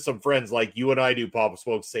talk to some friends like you and I do, Papa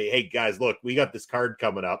Smokes, say, hey guys, look, we got this card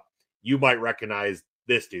coming up. You might recognize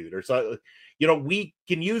this dude, or so, we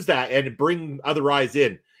can use that and bring other eyes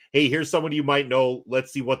in. Hey, here's someone you might know.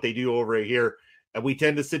 Let's see what they do over here. And we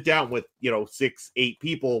tend to sit down with, 6, 8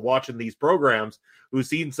 people watching these programs who've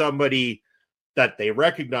seen somebody that they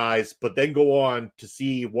recognize, but then go on to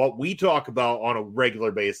see what we talk about on a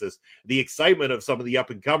regular basis. The excitement of some of the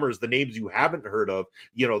up-and-comers, the names you haven't heard of,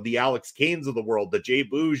 the Alex Kanes of the world, the Jay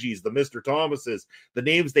Bougies, the Mr. Thomases, the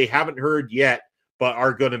names they haven't heard yet, but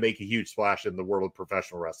are going to make a huge splash in the world of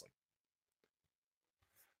professional wrestling.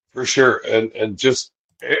 For sure. And just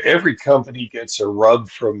every company gets a rub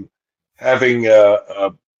from having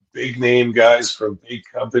big name guys from big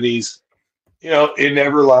companies. It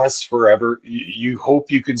never lasts forever. You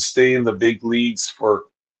hope you can stay in the big leagues for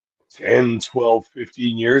 10, 12,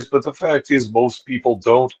 15 years, but the fact is most people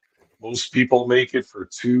don't. Most people make it for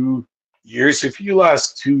 2 years. If you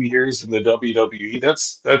last 2 years in the WWE,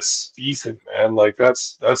 that's decent, man. Like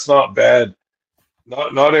that's not bad.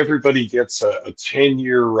 Not everybody gets a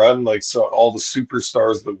 10-year run like all the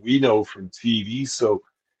superstars that we know from TV. So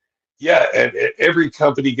yeah, and every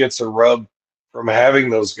company gets a rub from having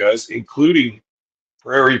those guys, including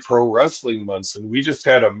Prairie Pro Wrestling, Munson. We just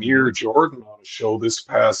had Amir Jordan on a show this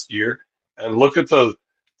past year, and look at the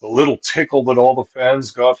little tickle that all the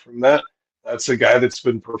fans got from that. That's a guy that's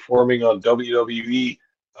been performing on WWE,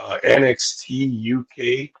 NXT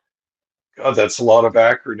UK. God, that's a lot of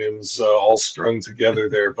acronyms all strung together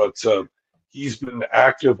there, but he's been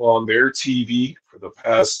active on their TV for the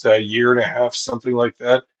past year and a half, something like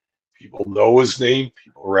that. People know his name,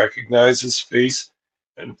 people recognize his face,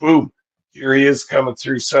 and boom, here he is coming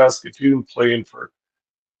through Saskatoon playing for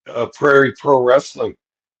Prairie Pro Wrestling.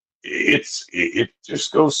 It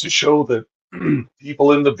just goes to show that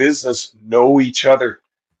people in the business know each other.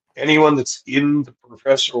 Anyone that's in the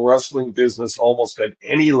professional wrestling business, almost at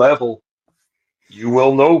any level, you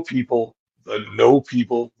will know people that know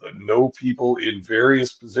people that know people in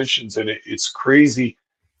various positions, and it's crazy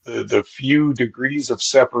the few degrees of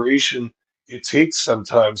separation it takes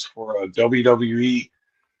sometimes for a WWE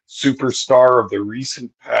superstar of the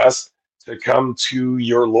recent past to come to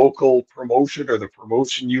your local promotion or the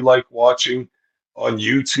promotion you like watching. on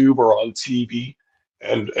YouTube or on TV.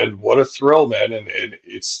 And what a thrill, man. And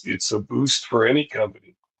it's a boost for any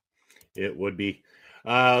company. It would be.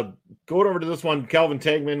 Going over to this one, Calvin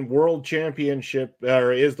Tankman, world championship,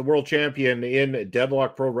 or is the world champion in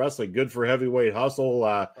Deadlock Pro Wrestling. Good for heavyweight hustle.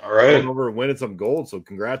 All right. Going over and winning some gold. So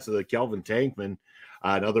congrats to the Calvin Tankman,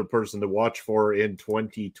 another person to watch for in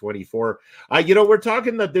 2024. We're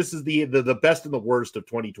talking that this is the best and the worst of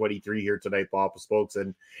 2023 here tonight, Papa Smokes,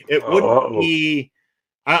 and it wouldn't be.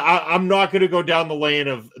 I'm not going to go down the lane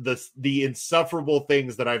of the insufferable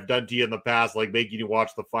things that I've done to you in the past, like making you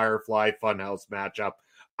watch the Firefly Funhouse matchup.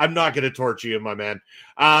 I'm not going to torture you, my man.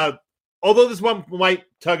 Although this one might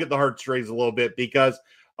tug at the heartstrings a little bit, because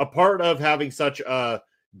a part of having such a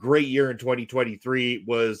great year in 2023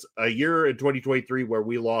 was a year in 2023 where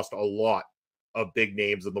we lost a lot of big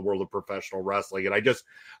names in the world of professional wrestling. And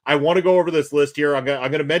I want to go over this list here. I'm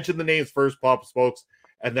going to mention the names first, Papa Smokes,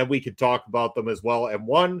 and then we can talk about them as well. And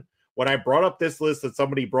when I brought up this list that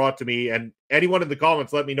somebody brought to me, and anyone in the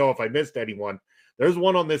comments, let me know if I missed anyone. There's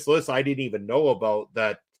one on this list I didn't even know about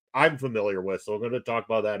that I'm familiar with. So I'm going to talk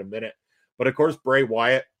about that in a minute. But of course, Bray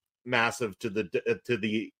Wyatt, massive to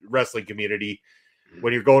the wrestling community.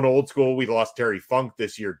 When you're going old school, we lost Terry Funk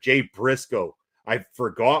this year. Jay Briscoe, I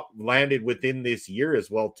forgot, landed within this year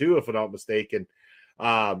as well, too, if I'm not mistaken.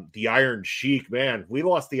 The Iron Sheik, man, we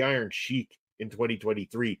lost the Iron Sheik in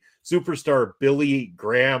 2023. Superstar Billy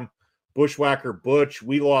Graham, Bushwhacker Butch.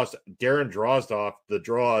 We lost Darren Drozdoff, the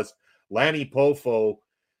Draws, Lanny Poffo,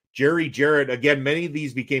 Jerry Jarrett. Again, many of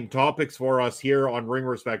these became topics for us here on Ring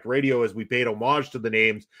Respect Radio as we paid homage to the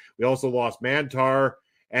names. We also lost Mantar.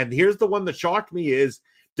 And here's the one that shocked me is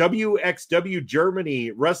WXW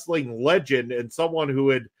Germany wrestling legend and someone who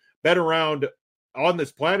had been around on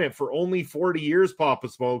this planet for only 40 years, Papa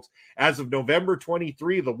Smokes. As of November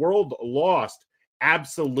 23, the world lost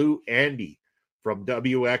Absolute Andy from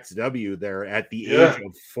WXW there at the age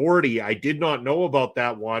of 40. I did not know about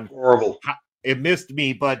that one. Horrible. It missed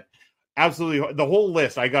me, but absolutely the whole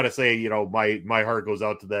list, I got to say, my heart goes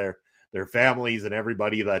out to their families and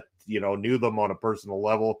everybody that, knew them on a personal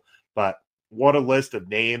level. But what a list of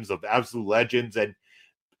names of absolute legends, and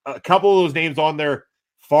a couple of those names on there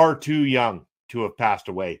far too young to have passed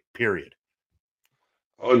away, period.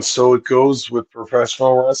 And so it goes with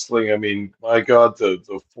professional wrestling. I mean, my God,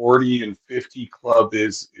 the 40 and 50 club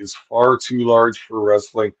is far too large for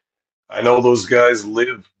wrestling. I know those guys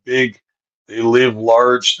live big, they live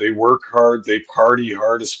large, they work hard, they party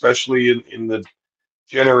hard, especially in the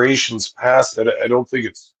generations past. I don't think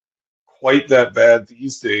it's quite that bad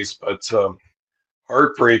these days, but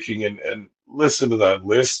heartbreaking. And listen to that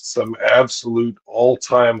list, some absolute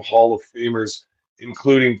all-time Hall of Famers,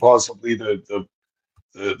 including possibly the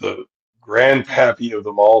grandpappy of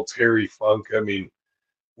them all, Terry Funk. I mean,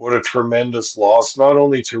 what a tremendous loss, not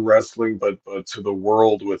only to wrestling, but to the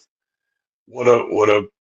world, with what a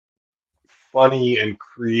funny and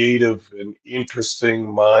creative and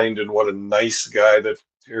interesting mind, and what a nice guy that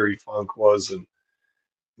Terry Funk was. And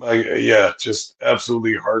just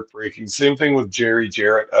absolutely heartbreaking. Same thing with Jerry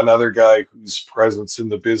Jarrett, another guy whose presence in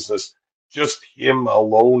the business, just him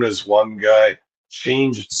alone as one guy,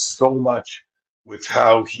 changed so much with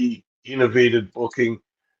how he innovated booking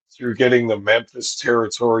through getting the Memphis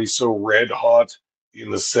territory so red hot in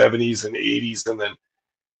the 70s and 80s. And then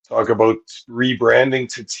talk about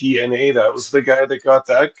rebranding to TNA. That was the guy that got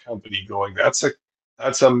that company going. That's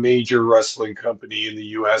a major wrestling company in the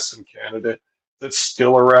US and Canada that's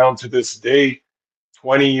still around to this day,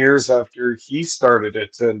 20 years after he started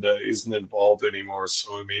it, and isn't involved anymore.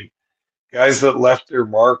 So, I mean, guys that left their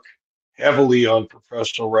mark heavily on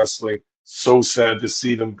professional wrestling, so sad to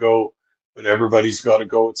see them go, but everybody's got to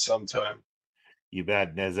go at some time. You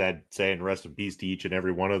bet, Nezad, saying rest in peace to each and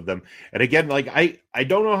every one of them. And again, like I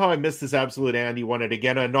don't know how I missed this Absolute Andy one. And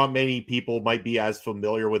again, not many people might be as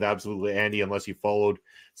familiar with Absolute Andy unless you followed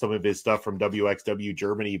some of his stuff from WXW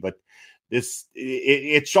Germany. But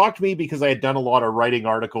it shocked me because I had done a lot of writing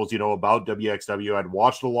articles, about WXW. I'd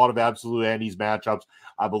watched a lot of Absolute Andy's matchups.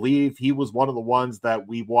 I believe he was one of the ones that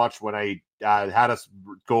we watched when I had us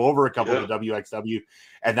go over a couple of the WXW.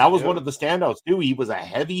 And that was one of the standouts too. He was a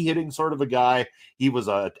heavy hitting sort of a guy. He was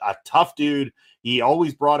a tough dude. He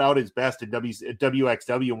always brought out his best in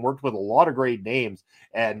WXW and worked with a lot of great names.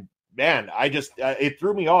 And man, it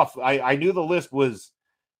threw me off. I knew the list was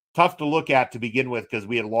tough to look at to begin with because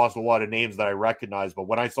we had lost a lot of names that I recognized. But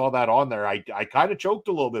when I saw that on there, I kind of choked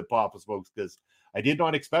a little bit, Papa Smokes, because I did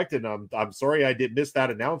not expect it. I'm sorry I did miss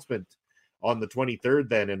that announcement on the 23rd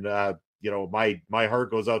then. And, my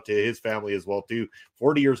heart goes out to his family as well, too.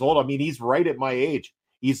 40 years old. I mean, he's right at my age.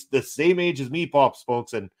 He's the same age as me, Papa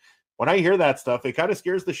Smokes. And when I hear that stuff, it kind of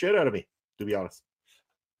scares the shit out of me, to be honest.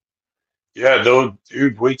 Yeah, no,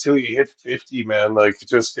 dude, wait till you hit 50, man. Like,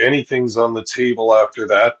 just anything's on the table after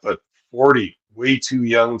that. But 40, way too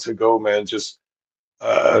young to go, man. Just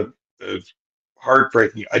uh, uh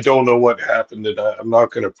heartbreaking. I don't know what happened, and I'm not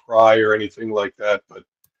going to pry or anything like that, but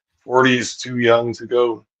 40 is too young to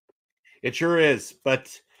go. It sure is.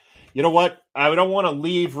 But you know what? I don't want to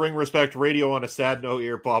leave Ring Respect Radio on a sad note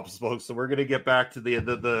here, Papa Smokes. So we're going to get back to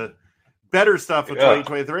the better stuff of Yeah,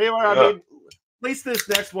 2023. I yeah. mean, at least this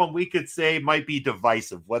next one we could say might be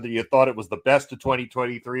divisive, whether you thought it was the best of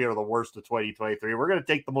 2023 or the worst of 2023. We're going to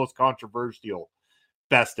take the most controversial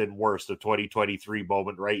best and worst of 2023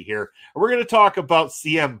 moment right here. And we're going to talk about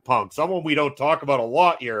CM Punk, someone we don't talk about a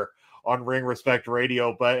lot here on Ring Respect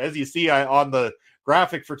Radio. But as you see on the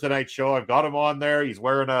graphic for tonight's show, I've got him on there. He's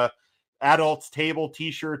wearing a adults table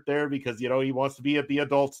t-shirt there because, you know, he wants to be at the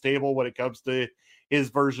adults table when it comes to his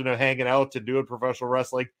version of hanging out and doing professional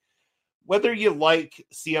wrestling. Whether you like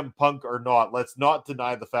CM Punk or not, let's not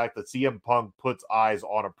deny the fact that CM Punk puts eyes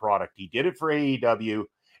on a product. He did it for AEW,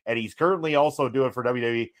 and he's currently also doing it for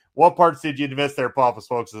WWE. What parts did you miss there, Papa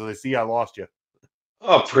Smokes? As I see, I lost you.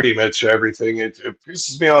 Oh, pretty much everything. It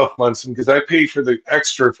pisses me off, Munson, because I pay for the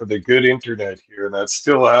extra for the good internet here, and that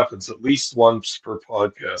still happens at least once per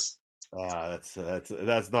podcast.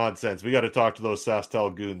 That's nonsense. We got to talk to those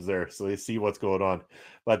Sastel goons there so they see what's going on.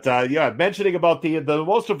 But yeah, mentioning about the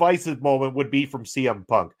most divisive moment would be from CM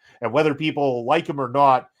Punk, and whether people like him or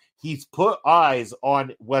not, he's put eyes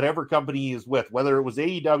on whatever company he is with, whether it was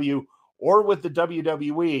AEW or with the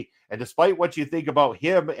WWE. And despite what you think about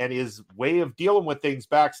him and his way of dealing with things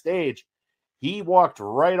backstage, he walked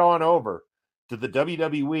right on over to the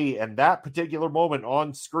WWE, and that particular moment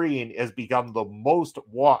on screen has become the most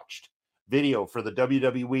watched video for the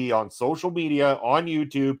WWE on social media, on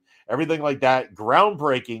YouTube, everything like that.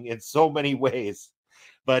 Groundbreaking in so many ways.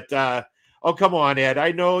 But oh, come on, Ed.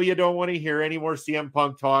 I know you don't want to hear any more CM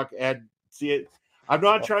Punk talk. Ed, see it. I'm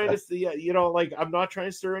not trying to see, I'm not trying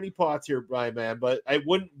to stir any pots here, Brian, man, but I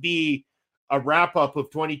wouldn't be a wrap up of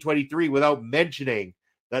 2023 without mentioning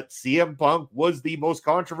that CM Punk was the most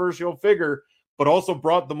controversial figure, but also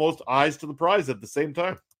brought the most eyes to the prize at the same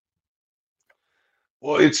time.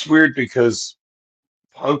 Well, it's weird because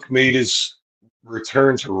Punk made his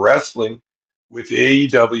return to wrestling with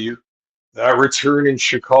AEW. That return in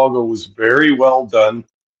Chicago was very well done.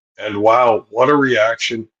 And wow, what a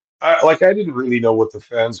reaction. I didn't really know what the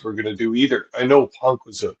fans were going to do either. I know Punk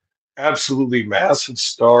was a absolutely massive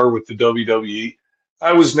star with the WWE.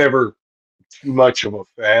 I was never too much of a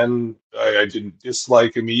fan. I didn't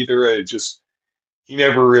dislike him either. He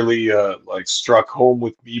never really struck home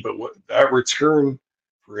with me. But that return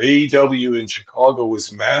for AEW in Chicago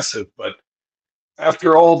was massive. But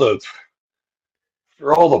after all the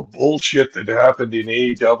bullshit that happened in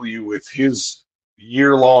AEW with his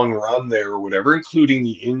year-long run there or whatever, including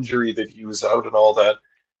the injury that he was out and all that,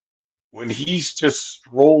 when he's just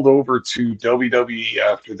rolled over to WWE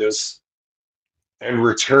after this and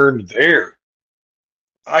returned there,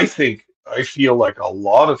 I feel like a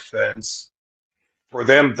lot of fans, for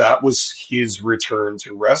them, that was his return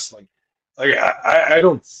to wrestling. Like I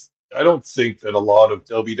don't think that a lot of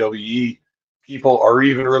WWE people are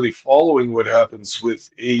even really following what happens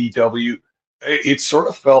with AEW. It sort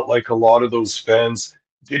of felt like a lot of those fans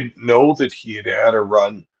didn't know that he had had a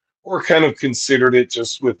run, or kind of considered it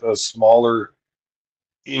just with a smaller,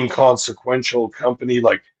 inconsequential company.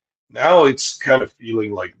 Like now, it's kind of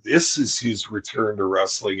feeling like this is his return to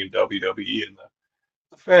wrestling in WWE, and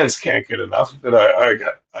the fans can't get enough of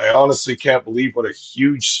it. I honestly can't believe what a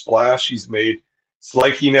huge splash he's made. It's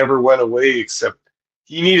like he never went away, except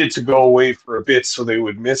he needed to go away for a bit so they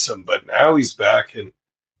would miss him. But now he's back, and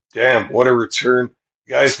damn, what a return.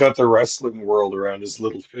 The guy's got the wrestling world around his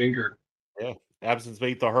little finger. Yeah. Absence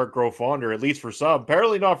made the heart grow fonder, at least for some.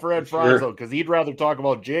 Apparently not for Ed Fries, Sure. though, because he'd rather talk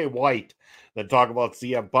about Jay White than talk about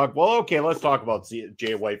CM Punk. Well, okay, let's talk about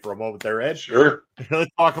Jay White for a moment there, Ed. Sure. Let's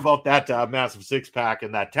talk about that massive six-pack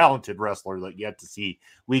and that talented wrestler that you get to see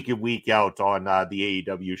week in, week out on the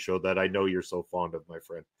AEW show that I know you're so fond of, my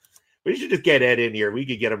friend. We should just get Ed in here. We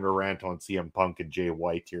could get him to rant on CM Punk and Jay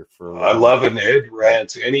White here for. I love an Ed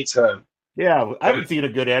rant anytime. Yeah, I haven't seen a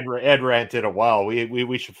good Ed rant in a while.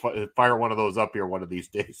 We should fire one of those up here one of these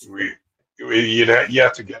days. You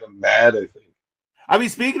have to get him mad, I think. I mean,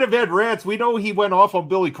 speaking of Ed rants, we know he went off on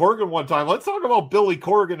Billy Corgan one time. Let's talk about Billy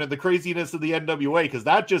Corgan and the craziness of the NWA, because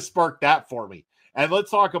that just sparked that for me. And let's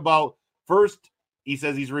talk about, first, he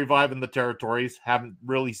says he's reviving the territories. Haven't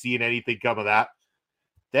really seen anything come of that.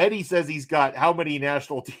 Then he says he's got how many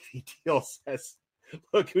national TV deals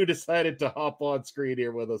Look who decided to hop on screen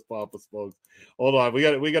here with us, Papa Smokes. Hold on,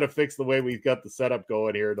 we got to fix the way we've got the setup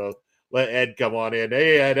going here to let Ed come on in.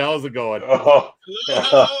 Hey Ed, how's it going? Oh,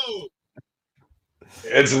 Hello.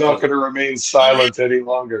 it's not going to remain silent any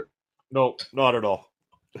longer. No, not at all.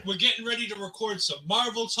 We're getting ready to record some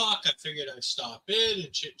Marvel talk. I figured I'd stop in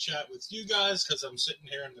and chit chat with you guys because I'm sitting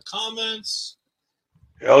here in the comments.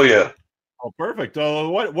 Hell yeah. Oh, perfect.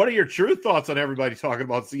 What are your true thoughts on everybody talking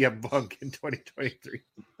about CM Punk in 2023?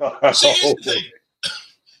 So here's the thing.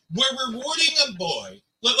 We're rewarding a boy.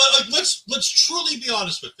 Let's truly be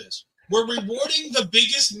honest with this. We're rewarding the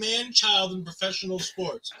biggest man-child in professional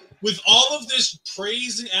sports with all of this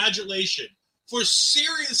praise and adulation for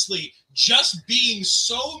seriously just being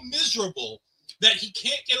so miserable that he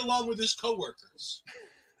can't get along with his coworkers.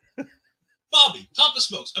 Bobby, Papa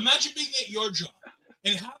Smokes, imagine being at your job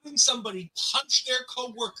and having somebody punch their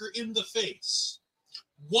coworker in the face,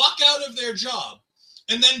 walk out of their job,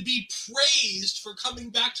 and then be praised for coming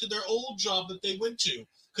back to their old job that they went to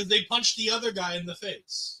because they punched the other guy in the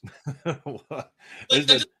face. That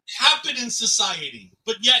doesn't happen in society,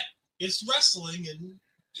 but yet it's wrestling and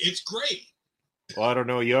it's great. Well, I don't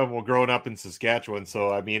know. You haven't grown up in Saskatchewan,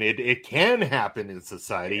 so I mean, it can happen in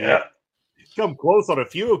society. Yeah. It's come close on a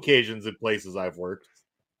few occasions in places I've worked.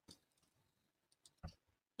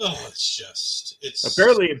 Oh, it's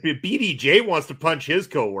apparently BDJ wants to punch his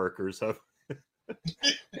coworkers. Huh?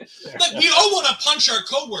 Like, we all want to punch our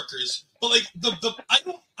coworkers, but like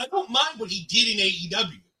I don't mind what he did in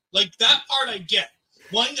AEW. Like, that part I get.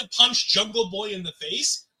 Wanting to punch Jungle Boy in the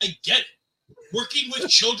face, I get it. Working with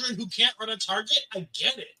children who can't run a target, I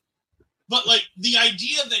get it. But like, the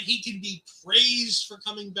idea that he can be praised for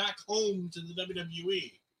coming back home to the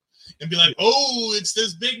WWE and be like, oh, it's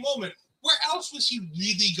this big moment. Where else was he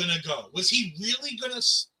really gonna go? Was he really gonna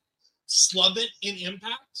slub it in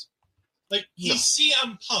Impact? Like, he's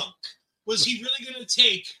CM Punk. Was he really gonna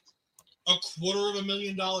take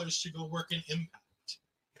 $250,000 to go work in Impact?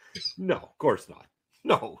 No, of course not.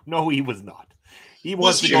 No, he was not. He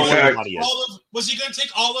wants to go where the money is. Was he going to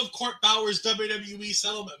take all of Court Bauer's WWE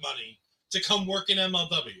settlement money to come work in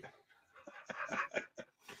MLW?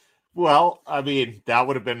 Well, I mean, that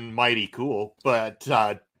would have been mighty cool, but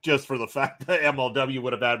just for the fact that MLW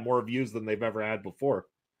would have had more views than they've ever had before.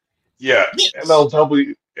 Yeah, yes.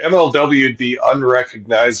 MLW would be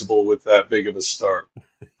unrecognizable with that big of a star.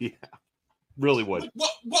 Yeah, really would.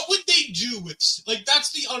 What would they do with, like,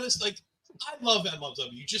 that's the honest, like, I love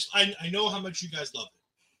MLW. I know how much you guys love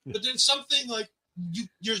it, but there's something like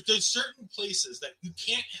there's certain places that you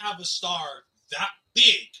can't have a star that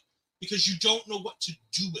big because you don't know what to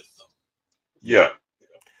do with them. Yeah.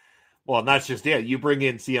 Well, and that's just it. You bring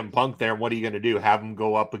in CM Punk there, and what are you going to do? Have him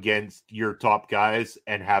go up against your top guys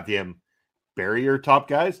and have him bury your top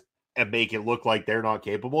guys and make it look like they're not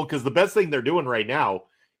capable? Because the best thing they're doing right now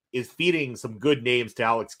is feeding some good names to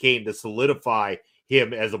Alex Kane to solidify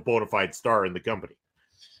him as a bona fide star in the company.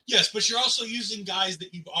 Yes, but you're also using guys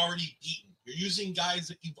that you've already beaten. You're using guys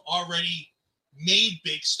that you've already made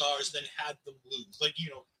big stars, then had them lose. Like,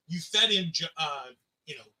 you fed him,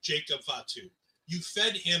 Jacob Fatu. You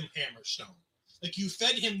fed him Hammerstone. Like, you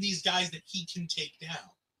fed him these guys that he can take down.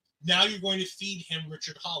 Now you're going to feed him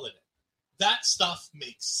Richard Holiday. That stuff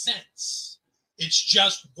makes sense. It's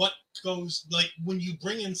just what goes, like, when you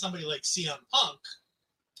bring in somebody like CM Punk,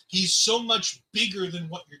 he's so much bigger than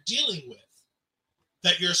what you're dealing with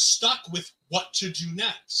that you're stuck with what to do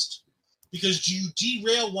next. Because do you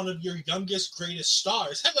derail one of your youngest, greatest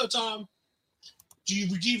stars? Hello, Tom. Do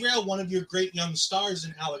you derail one of your great young stars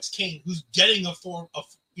in Alex Kane, who's getting a foot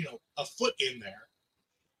in there,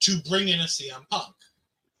 to bring in a CM Punk?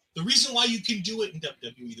 The reason why you can do it in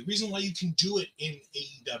WWE, the reason why you can do it in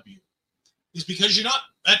AEW, is because you're not,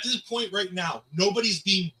 at this point right now, nobody's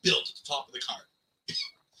being built at the top of the card.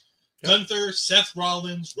 Gunther, Seth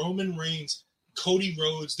Rollins, Roman Reigns, Cody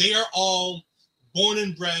Rhodes, they are all born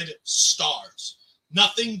and bred stars.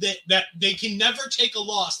 Nothing that they can never take a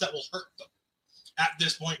loss that will hurt them at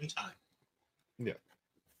this point in time. Yeah.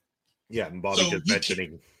 Yeah, and Bobby just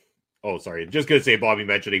mentioning... Oh, sorry. Just going to say Bobby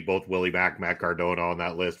mentioning both Willie Mack, Matt Cardona on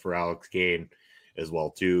that list for Alex Kane as well,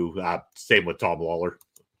 too. Same with Tom Lawler.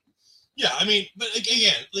 Yeah, I mean, but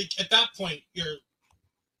again, like, at that point, you're...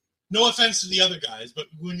 No offense to the other guys, but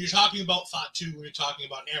when you're talking about Fatu, when you're talking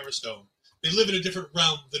about Hammerstone, they live in a different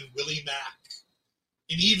realm than Willie Mack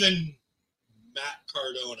and even Matt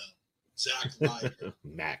Cardona, Zack Ryder.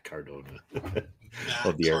 Matt Cardona.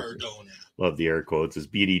 Love the air quotes. Is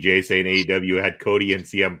BDJ saying AEW had Cody and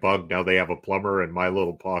CM Punk, now they have a plumber and My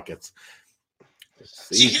Little Pockets.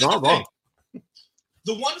 He's not wrong.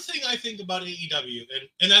 The one thing I think about AEW,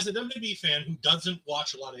 and as a WWE fan who doesn't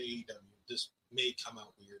watch a lot of AEW, this may come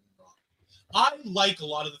out weird and wrong. I like a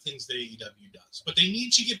lot of the things that AEW does, but they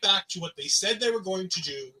need to get back to what they said they were going to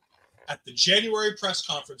do at the January press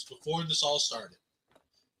conference before this all started.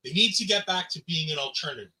 They need to get back to being an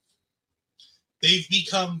alternative. They've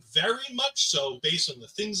become very much so, based on the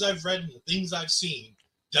things I've read and the things I've seen,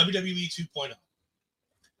 WWE 2.0.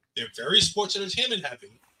 They're very sports entertainment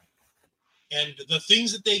heavy. And the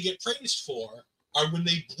things that they get praised for are when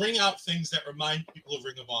they bring out things that remind people of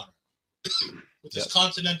Ring of Honor. With this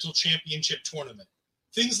Continental Championship tournament.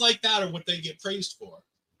 Things like that are what they get praised for.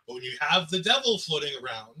 But when you have the devil floating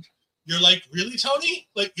around, you're like, really, Tony?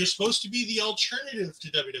 Like, you're supposed to be the alternative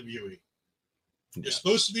to WWE. You're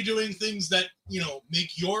supposed to be doing things that,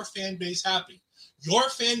 make your fan base happy. Your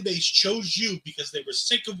fan base chose you because they were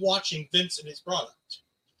sick of watching Vince and his product.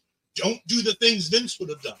 Don't do the things Vince would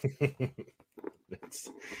have done.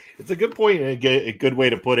 It's a good point and a good way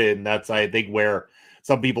to put it. And that's, I think, where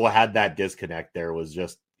some people had that disconnect there, was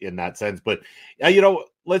just in that sense. But,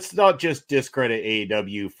 let's not just discredit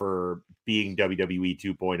AEW for being WWE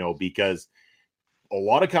 2.0, because a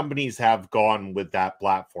lot of companies have gone with that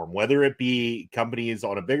platform, whether it be companies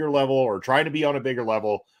on a bigger level or trying to be on a bigger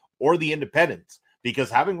level, or the independents. Because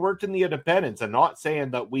having worked in the independents, and not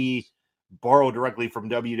saying that we borrow directly from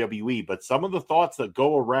WWE, but some of the thoughts that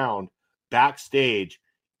go around backstage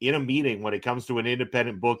in a meeting when it comes to an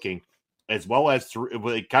independent booking, as well as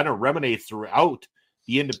it kind of ruminates throughout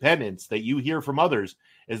the independents that you hear from others,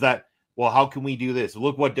 is that, well, how can we do this?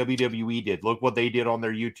 Look what WWE did. Look what they did on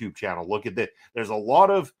their YouTube channel. Look at that. There's a lot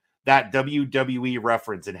of that WWE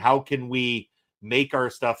reference, and how can we make our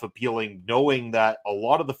stuff appealing, knowing that a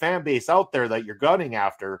lot of the fan base out there that you're gunning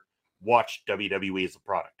after watch WWE as a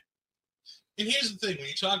product. And here's the thing, when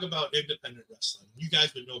you talk about independent wrestling, you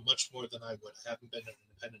guys would know much more than I would. I haven't been at an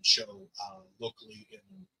independent show locally in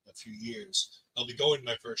a few years. I'll be going to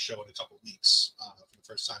my first show in a couple of weeks for the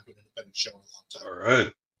first time to an independent show in a long time. All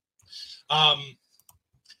right.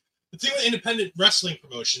 The thing with independent wrestling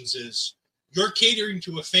promotions is you're catering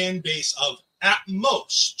to a fan base of, at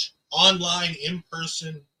most, online, in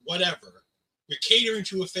person, whatever. You're catering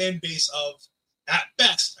to a fan base of, at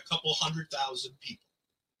best, a couple 100,000 people.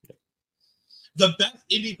 The best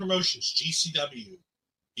indie promotions, GCW,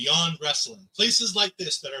 Beyond Wrestling, places like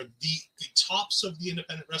this that are the tops of the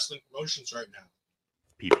independent wrestling promotions right now,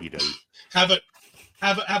 PPW, have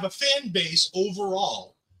a fan base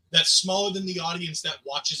overall that's smaller than the audience that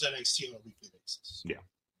watches NXT on a weekly basis. Yeah,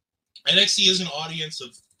 NXT is an audience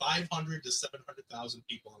of 500 to 700,000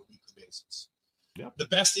 people on a weekly basis. Yeah. The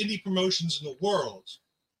best indie promotions in the world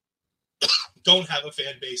don't have a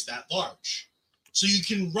fan base that large. So you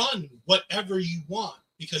can run whatever you want,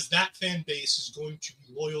 because that fan base is going to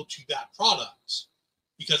be loyal to that product,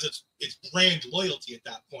 because it's brand loyalty at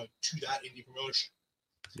that point to that indie promotion.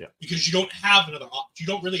 Yeah. Because you don't have you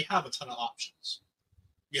don't really have a ton of options.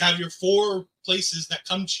 You have your 4 places that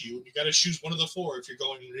come to you, and you got to choose one of the 4 if you're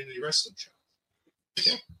going to an indie wrestling show.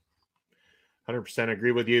 Yeah. 100%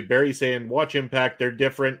 agree with you. Barry saying, watch Impact. They're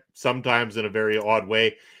different sometimes in a very odd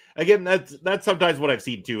way. Again, that's sometimes what I've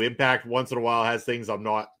seen too. Impact once in a while has things I'm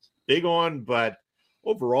not big on, but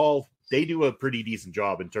overall, they do a pretty decent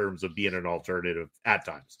job in terms of being an alternative at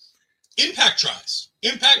times. Impact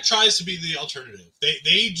tries to be the alternative.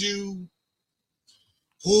 They do.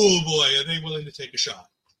 Oh boy, are they willing to take a shot?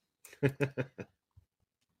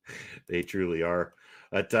 They truly are.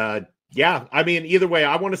 But yeah, I mean, either way,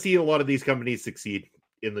 I want to see a lot of these companies succeed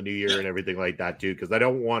in the new year and everything like that too, because I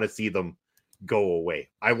don't want to see them go away.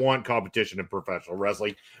 I want competition in professional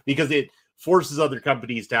wrestling, because it forces other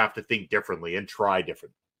companies to have to think differently and try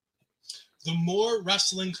different. The more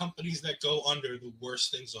wrestling companies that go under, the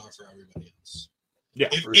worse things are for everybody else. Yeah,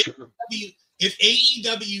 for sure. If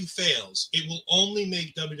AEW fails, it will only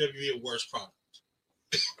make WWE a worse product.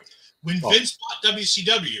 When Vince bought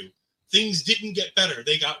WCW, things didn't get better;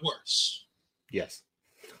 they got worse. Yes,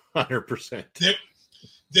 100%.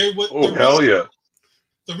 There was. Hell yeah!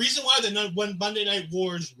 The reason why when Monday Night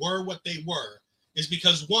Wars were what they were is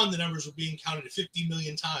because, 1, the numbers were being counted 50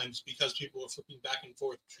 million times because people were flipping back and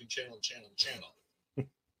forth between channel to channel to channel.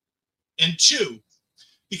 And 2,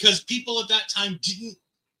 because people at that time didn't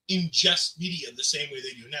ingest media the same way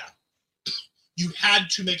they do now. You had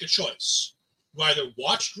to make a choice. You either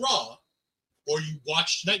watched Raw or you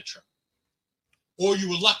watched Nitro. Or you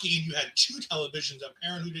were lucky and you had 2 televisions, a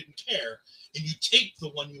parent who didn't care, and you taped the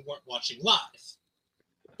one you weren't watching live.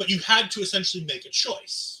 But you had to essentially make a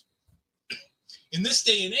choice. In this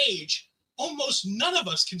day and age, almost none of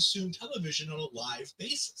us consume television on a live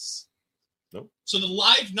basis. Nope. So the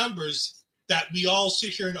live numbers that we all sit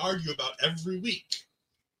here and argue about every week.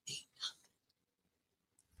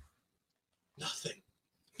 Nothing.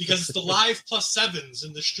 Because it's the live plus sevens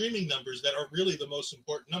and the streaming numbers that are really the most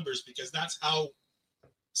important numbers, because that's how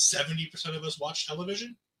 70% of us watch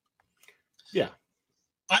television. Yeah.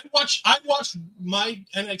 I watch my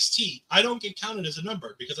NXT. I don't get counted as a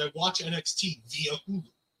number because I watch NXT via Hulu.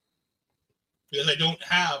 Because I don't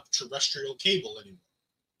have terrestrial cable anymore.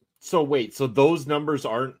 So wait, so those numbers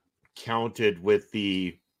aren't counted with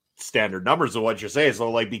the standard numbers of what you're saying. So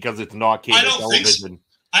like, because it's not cable television.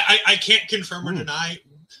 I can't confirm or deny.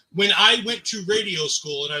 When I went to radio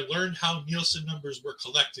school and I learned how Nielsen numbers were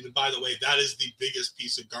collected, and by the way, that is the biggest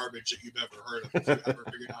piece of garbage that you've ever heard of if you ever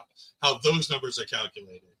figured out how those numbers are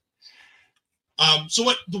calculated. So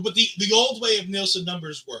what the old way of Nielsen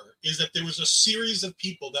numbers were is that there was a series of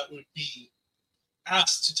people that would be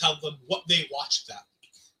asked to tell them what they watched that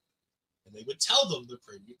week. And they would tell them the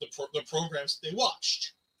programs they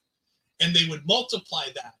watched. And they would multiply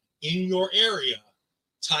that in your area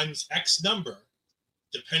times X number,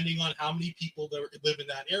 depending on how many people there live in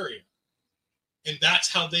that area. And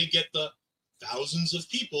that's how they get the thousands of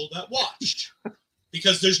people that watched.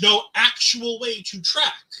 Because there's no actual way to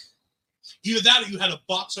track. Either that or you had a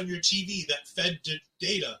box on your TV that fed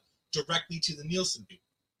data directly to the Nielsen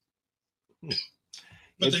people.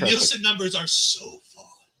 But the Nielsen numbers are so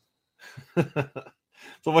fun.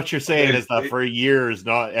 So what you're saying is that for years,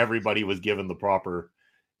 not everybody was given the proper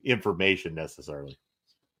information necessarily.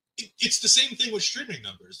 It's the same thing with streaming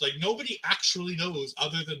numbers. Like, nobody actually knows,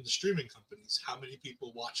 other than the streaming companies, how many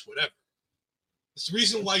people watch whatever. It's the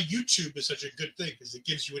reason why YouTube is such a good thing, because it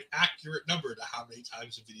gives you an accurate number to how many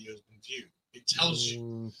times a video has been viewed. It tells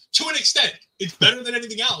you, to an extent, it's better than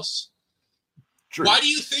anything else. True. Why do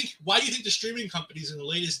you think the streaming companies in the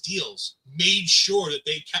latest deals made sure that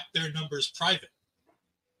they kept their numbers private?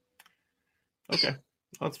 Okay,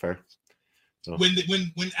 that's fair. So.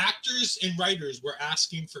 When actors and writers were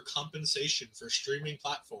asking for compensation for streaming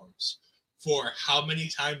platforms for how many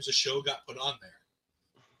times a show got put on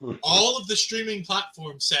there, all of the streaming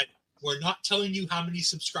platforms said, we're not telling you how many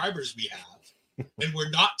subscribers we have, and we're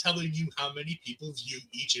not telling you how many people view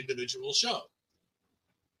each individual show.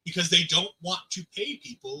 Because they don't want to pay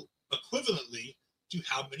people equivalently to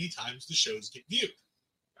how many times the shows get viewed.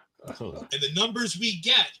 Oh. And the numbers we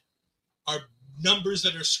get are numbers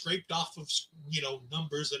that are scraped off of,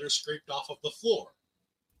 numbers that are scraped off of the floor.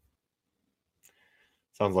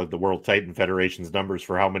 Sounds like the World Titan Federation's numbers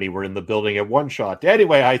for how many were in the building at one shot.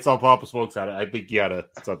 Anyway, I saw Papa Smokes at it. I think you had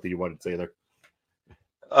something you wanted to say there.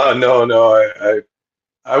 No.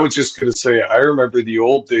 I was just going to say, I remember the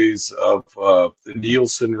old days of the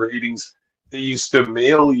Nielsen ratings. They used to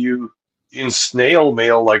mail you in snail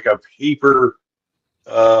mail, like a paper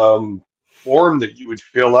form that you would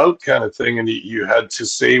fill out kind of thing. And you had to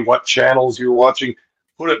say what channels you were watching,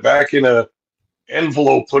 put it back in a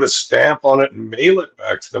envelope, put a stamp on it, and mail it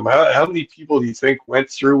back to them. How many people do you think went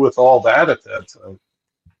through with all that at that time?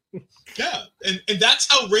 Yeah, and that's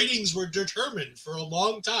how ratings were determined for a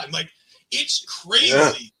long time. Like, it's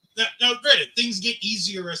crazy. Yeah. Now, granted, things get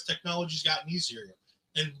easier as technology's gotten easier.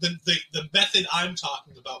 And the method I'm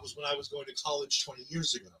talking about was when I was going to college 20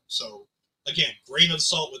 years ago. So, again, grain of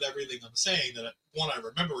salt with everything I'm saying, that, one, I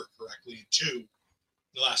remember it correctly, and two,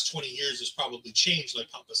 the last 20 years has probably changed, like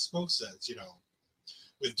Papa Smokes says,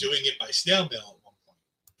 with doing it by snail mail at one point.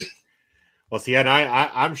 Well, see, and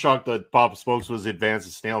I'm shocked that Papa Smokes was advanced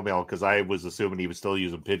as snail mail, because I was assuming he was still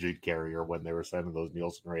using pigeon carrier when they were sending those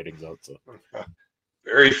Nielsen ratings out. So,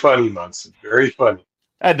 very funny, Munson. Very funny.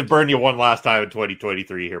 I had to burn you one last time in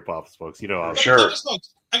 2023 here, Papa Smokes. How. Sure. Papa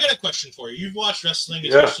Smokes, I got a question for you. You've watched wrestling,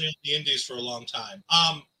 especially in the indies, for a long time.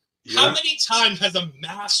 How many times has a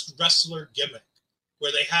masked wrestler gimmick,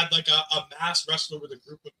 where they had like a masked wrestler with a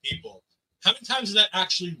group of people, how many times has that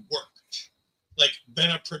actually worked? Like,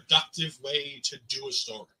 been a productive way to do a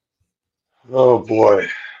story? Oh boy,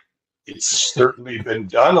 it's certainly been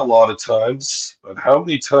done a lot of times, but how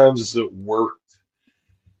many times has it worked?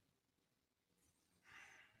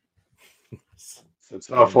 It's a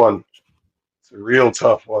tough one. It's a real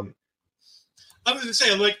tough one. I was going to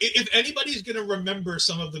say, like, if anybody's going to remember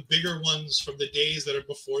some of the bigger ones from the days that are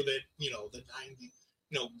before the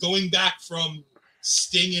 90s, going back from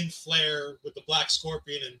Sting and Flair with the Black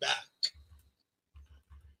Scorpion and back.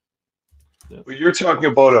 But you're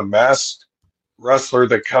talking about a masked wrestler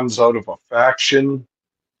that comes out of a faction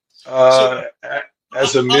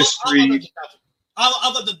as a mystery.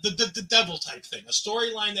 The devil type thing, a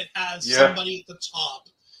storyline that has somebody at the top,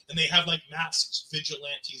 and they have like masked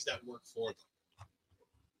vigilantes that work for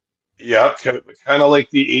them. Yeah, kind of like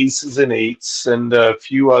the Aces and Eights and a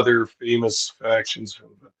few other famous factions.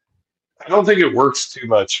 I don't think it works too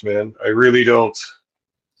much, man. I really don't.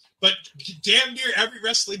 But damn near every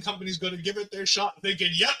wrestling company is going to give it their shot,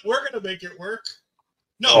 thinking, "Yep, we're going to make it work."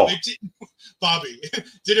 No, they didn't. Bobby,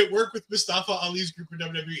 did it work with Mustafa Ali's group in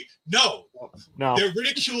WWE? No. They're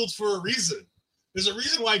ridiculed for a reason. There's a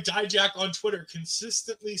reason why Dijak on Twitter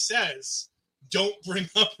consistently says, "Don't bring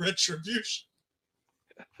up Retribution."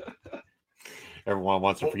 Everyone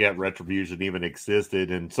wants to forget Retribution even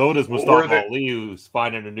existed, and so does Mustafa Ali, who's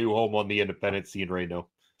finding a new home on the independent scene right now.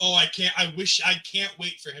 Oh, I can't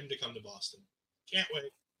wait for him to come to Boston. Can't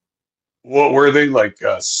wait. What were they, like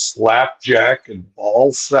Slapjack and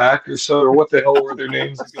Ballsack or so? Or what the hell were their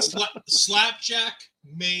names again? Slapjack,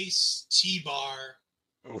 Mace, T-Bar.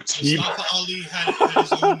 Oh, Mustafa Ali had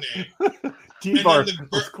his own name. T-Bar.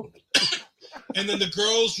 And then the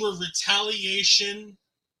girls were Retaliation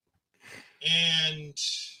and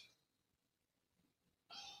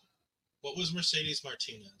what was Mercedes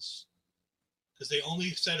Martinez? Because they only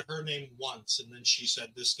said her name once, and then she said,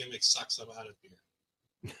 "This gimmick sucks. I'm out of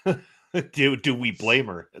here." Do we blame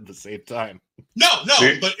her at the same time? No,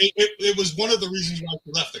 but it was one of the reasons why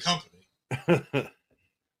she left the company.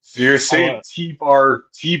 So you're saying T-Bar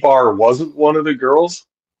wasn't one of the girls?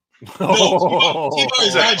 No, T-Bar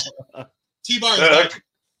is magic. T-Bar is magic.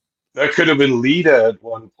 That could have been Lita at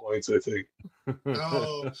one point, I think.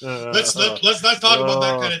 No, let's not talk about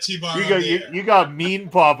that kind of T-Bar. You got mean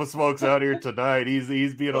Papa Smokes out here tonight. He's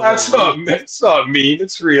being a that's not mean.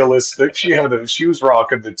 It's realistic. She was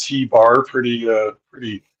rocking the T-Bar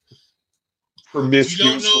pretty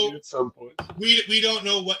promiscuously at some point. We don't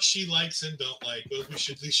know what she likes and don't like, but we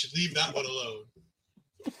should leave that one alone.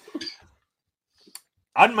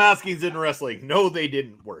 Unmaskings in wrestling. No, they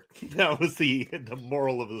didn't work. That was the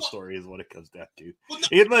moral of the story is what it comes down to.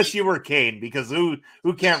 Unless you were Kane, because who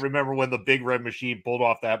can't remember when the big red machine pulled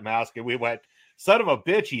off that mask and we went, son of a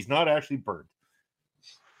bitch, he's not actually burned.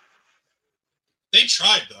 They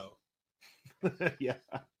tried though. Yeah.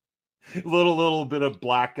 Little bit of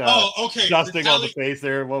black dusting on the face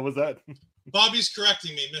there. What was that? Bobby's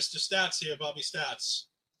correcting me, Mr. Stats here, Bobby Stats.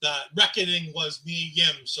 That Reckoning was Mia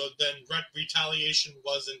Yim, so then Retaliation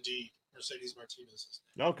was indeed Mercedes Martinez.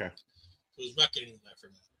 Okay. It was Reckoning there for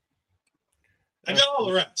that. I got all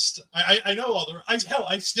the rest. I know all the rest.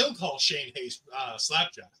 I still call Shane Hayes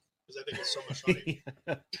Slapjack because I think it's so much funny.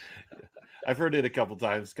 I've heard it a couple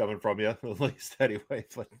times coming from you, at least anyway.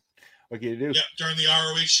 But what can you do? Yeah, during the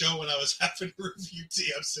ROH show when I was having to review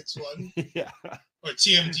TM61. Yeah. Or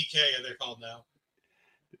TMDK, they're called now.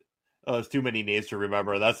 Oh, there's too many names to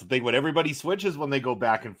remember. That's the thing. When everybody switches, when they go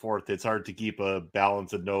back and forth, it's hard to keep a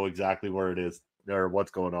balance and know exactly where it is or what's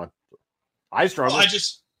going on. I struggle. Well, I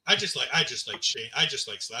just like Shane. I just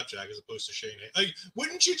like Slapjack as opposed to Shane. Like,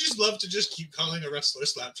 wouldn't you just love to just keep calling a wrestler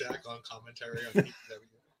Slapjack on commentary on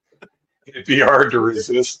PPW? It'd be hard to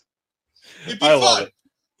resist. It'd be fun. Love it.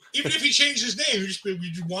 Even if he changed his name,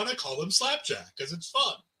 you'd want to call him Slapjack because it's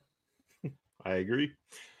fun. I agree.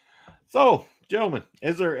 So, gentlemen,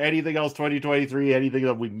 is there anything else 2023? Anything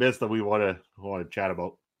that we missed that we want to chat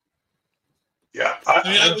about? Yeah,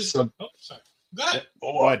 sorry. Go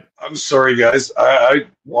ahead. I'm sorry, guys. I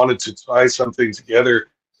wanted to tie something together.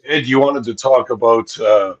 Ed, you wanted to talk about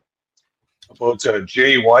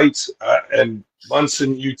Jay White and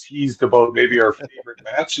Munson. You teased about maybe our favorite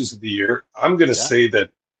matches of the year. I'm going to say that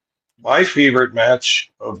my favorite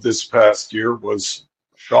match of this past year was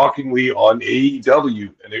shockingly on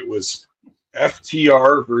AEW, and it was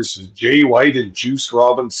FTR versus Jay White and Juice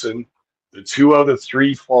Robinson, the 2 out of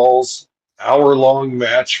 3 falls, hour-long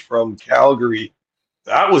match from Calgary.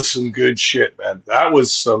 That was some good shit, man. That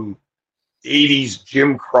was some 80s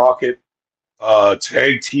Jim Crockett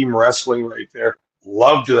tag team wrestling right there.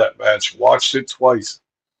 Loved that match. Watched it twice.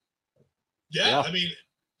 Yeah. I mean,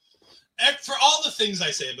 for all the things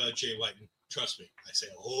I say about Jay White, trust me, I say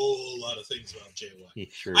a whole lot of things about Jay White.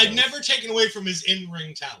 I've never taken away from his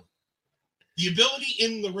in-ring talent. The ability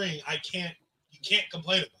in the ring, you can't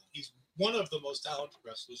complain about. He's one of the most talented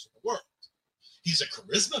wrestlers in the world. He's a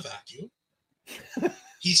charisma vacuum.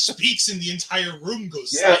 He speaks and the entire room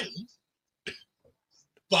goes silent.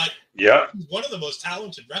 But he's one of the most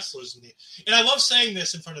talented wrestlers and I love saying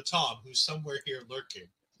this in front of Tom, who's somewhere here lurking,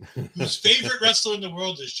 whose favorite wrestler in the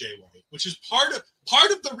world is Jay White, which is part of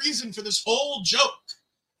the reason for this whole joke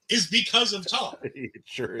is because of Tom.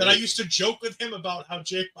 I used to joke with him about how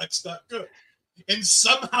Jay White's not good. And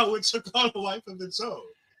somehow it took on a life of its own.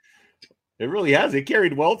 It really has. It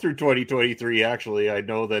carried well through 2023, actually. I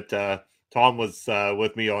know that Tom was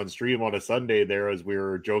with me on stream on a Sunday there as we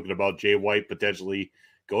were joking about Jay White potentially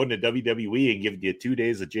going to WWE and giving you 2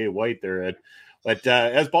 days of Jay White there, Ed. But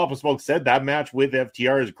as Papa Smoke said, that match with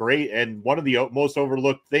FTR is great. And one of the most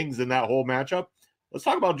overlooked things in that whole matchup, let's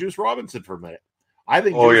talk about Juice Robinson for a minute. I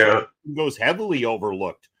think Robinson goes heavily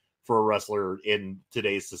overlooked for a wrestler in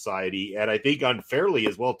today's society. And I think unfairly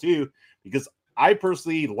as well, too, because I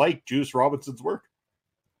personally like Juice Robinson's work.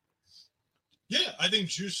 Yeah, I think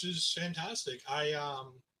Juice is fantastic.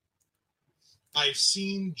 I've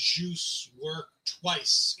seen Juice work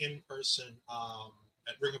twice in person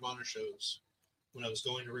at Ring of Honor shows when I was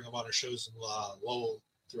going to Ring of Honor shows in Lowell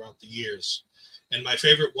throughout the years. And my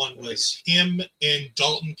favorite one was him and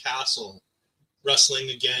Dalton Castle wrestling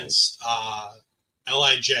against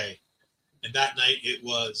LIJ. And that night it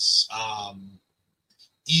was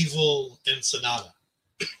Evil and Sonata.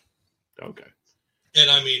 Okay. And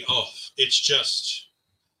I mean, it's just,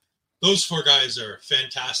 those four guys are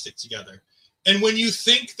fantastic together. And when you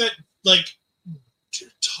think that, like,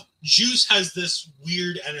 Juice has this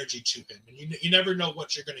weird energy to him, and you never know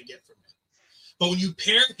what you're going to get from him. But when you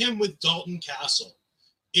pair him with Dalton Castle,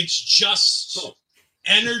 it's just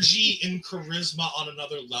energy and charisma on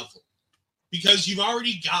another level. Because you've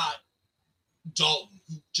already got Dalton,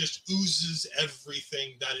 who just oozes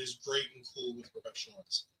everything that is great and cool with professional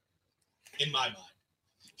wrestling, in my mind.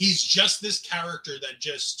 He's just this character that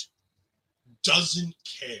just doesn't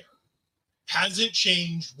care. Hasn't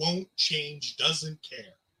changed, won't change, doesn't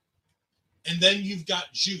care. And then you've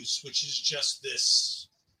got Juice, which is just this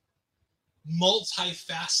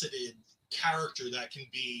multifaceted character that can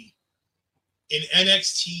be in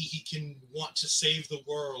NXT, he can want to save the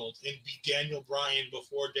world and be Daniel Bryan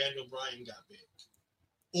before Daniel Bryan got big.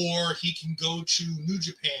 Or he can go to New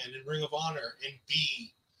Japan and Ring of Honor and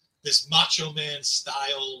be this Macho Man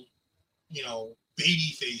style,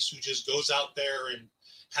 baby face who just goes out there and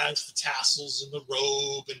has the tassels and the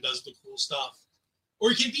robe and does the cool stuff.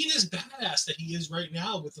 Or he can be this badass that he is right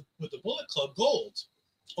now with the Bullet Club Gold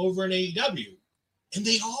over in AEW. And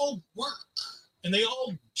they all work. And they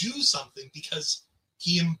all do something because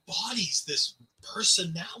he embodies this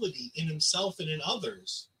personality in himself and in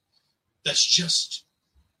others that's just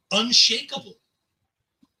unshakable.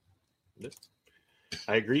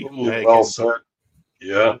 I agree. Well said.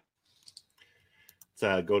 Yeah.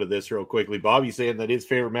 Let's go to this real quickly. Bobby saying that his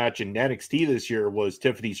favorite match in NXT this year was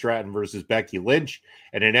Tiffany Stratton versus Becky Lynch,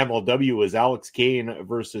 and in MLW was Alex Kane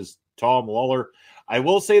versus Tom Lawler. I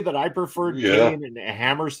will say that I preferred Kane and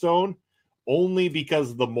Hammerstone only because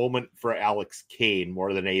of the moment for Alex Kane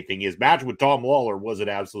more than anything. His match with Tom Lawler was an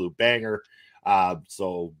absolute banger.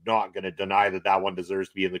 So not going to deny that one deserves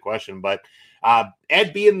to be in the question. But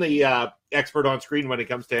Ed, being the expert on screen when it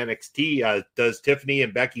comes to NXT, does Tiffany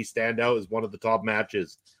and Becky stand out as one of the top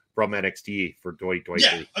matches from NXT for 2023?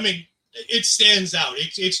 Yeah, I mean, it stands out.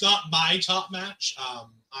 It's not my top match.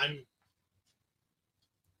 I'm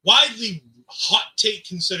widely hot take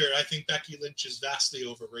considered. I think Becky Lynch is vastly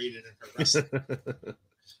overrated in her wrestling.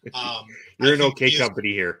 You're in okay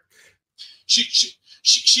company here.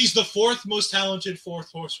 She's the fourth most talented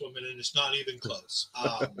fourth horsewoman, and it's not even close.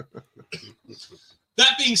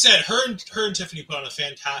 That being said, her and Tiffany put on a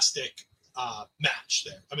fantastic match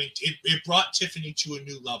there. I mean, it brought Tiffany to a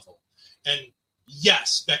new level. And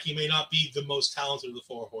yes, Becky may not be the most talented of the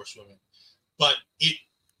four horsewomen, but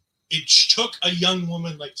it took a young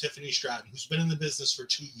woman like Tiffany Stratton, who's been in the business for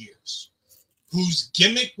 2 years, whose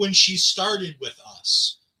gimmick when she started with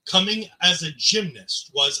us, coming as a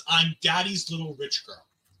gymnast, was I'm daddy's little rich girl.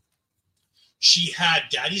 She had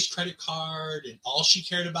daddy's credit card and all she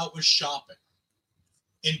cared about was shopping.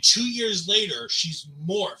 And 2 years later, she's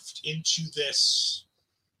morphed into this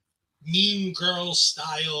mean girl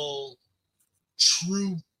style,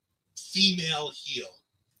 true female heel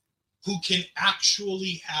who can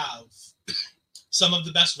actually have some of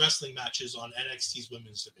the best wrestling matches on NXT's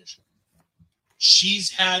women's division. She's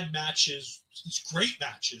had matches, great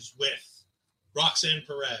matches with Roxanne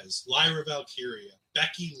Perez, Lyra Valkyria,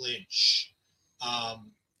 Becky Lynch,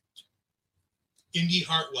 Indy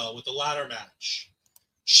Hartwell with the ladder match.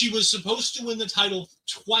 She was supposed to win the title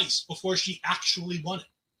twice before she actually won it.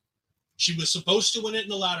 She was supposed to win it in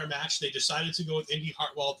the ladder match. They decided to go with Indy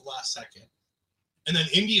Hartwell at the last second. And then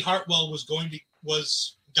Indy Hartwell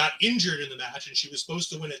got injured in the match, and she was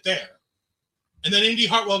supposed to win it there. And then Indy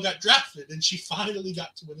Hartwell got drafted, and she finally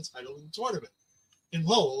got to win the title in the tournament in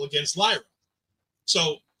Lowell against Lyra.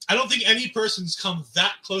 So I don't think any person's come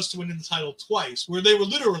that close to winning the title twice, where they were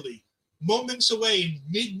literally moments away and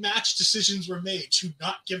mid-match decisions were made to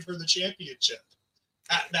not give her the championship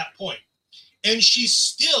at that point. And she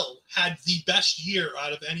still had the best year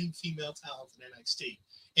out of any female talent in NXT.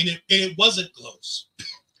 And it wasn't close.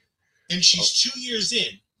 And she's 2 years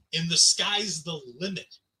in, and the sky's the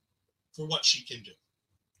limit for what she can do.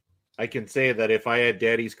 I can say that if I had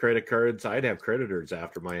Daddy's credit cards, I'd have creditors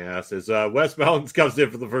after my ass. As Wes Mountains comes in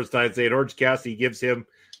for the first time saying Orange Cassidy gives him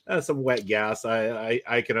some wet gas.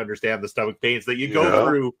 I can understand the stomach pains that you go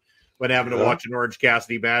through when having to watch an Orange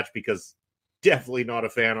Cassidy match, because definitely not a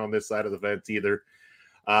fan on this side of the fence either.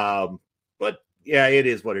 But yeah, it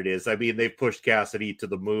is what it is. I mean, they've pushed Cassidy to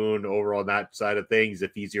the moon over on that side of things.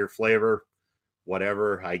 If he's your flavor,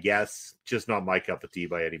 whatever, I guess. Just not my cup of tea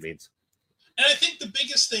by any means. And I think the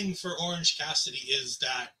biggest thing for Orange Cassidy is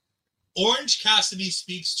that Orange Cassidy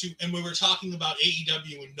speaks to, and we were talking about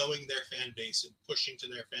AEW and knowing their fan base and pushing to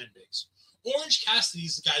their fan base. Orange Cassidy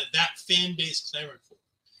is the guy that fan base clamored for.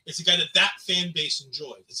 It's a guy that fan base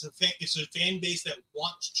enjoyed. It's a fan base that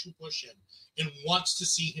wants to push him and wants to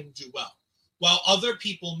see him do well. While other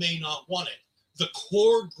people may not want it, the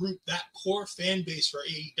core group, that core fan base for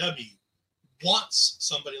AEW wants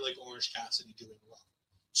somebody like Orange Cassidy doing well.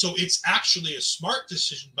 So it's actually a smart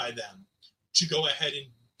decision by them to go ahead and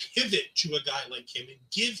pivot to a guy like him and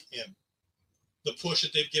give him the push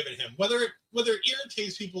that they've given him. Whether it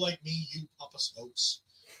irritates people like me, you, Papa Smokes,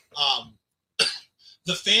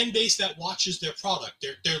 the fan base that watches their product,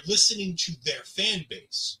 they're listening to their fan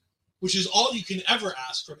base, which is all you can ever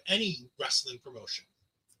ask from any wrestling promotion,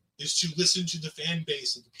 is to listen to the fan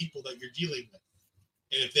base of the people that you're dealing with.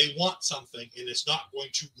 And if they want something and it's not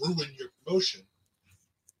going to ruin your promotion,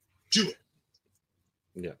 do it.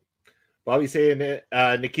 Yeah. Bobby saying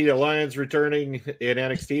Nikita Lyons returning in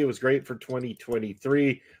NXT was great for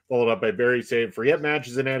 2023. Followed up by Barry saying, forget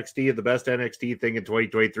matches in NXT. The best NXT thing in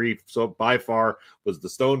 2023 so by far was the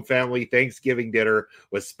Stone Family Thanksgiving dinner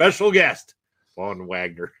with special guest Von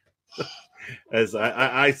Wagner. As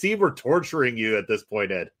I see we're torturing you at this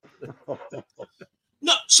point, Ed.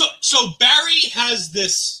 No, so Barry has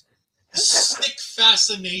this sick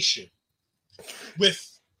fascination with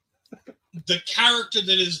the character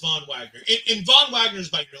that is Von Wagner. And Von Wagner is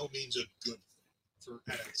by no means a good thing for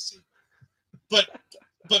NXT. But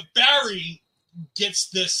Barry gets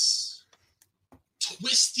this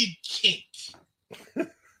twisted kink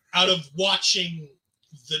out of watching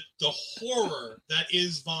the horror that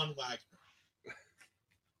is Von Wagner.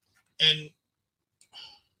 And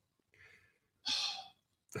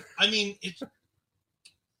I mean,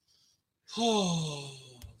 Von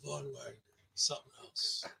Wagner, something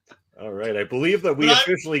else. All right, I believe that we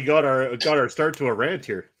officially got our start to a rant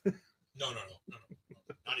here. No, not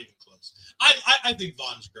even close. I think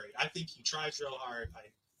Von's great. I think he tries real hard.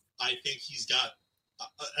 I think he's got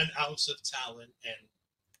an ounce of talent, and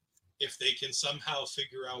if they can somehow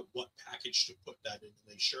figure out what package to put that in,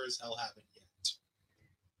 they sure as hell haven't yet.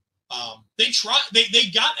 They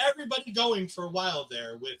got everybody going for a while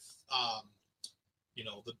there with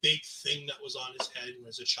the big thing that was on his head when he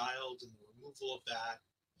was a child and the removal of that.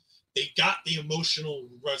 They got the emotional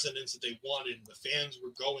resonance that they wanted, and the fans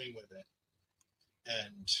were going with it.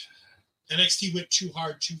 And NXT went too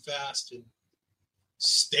hard, too fast, and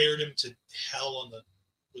stared him to hell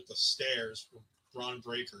with the stairs from Braun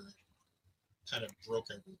Breaker. Kind of broke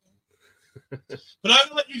everything. But I'm going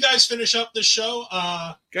to let you guys finish up this show.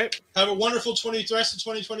 Okay. Have a wonderful rest of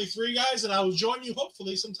 2023, guys, and I will join you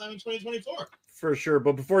hopefully sometime in 2024. For sure.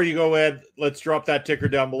 But before you go, Ed, let's drop that ticker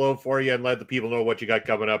down below for you and let the people know what you got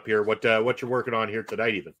coming up here, what you're working on here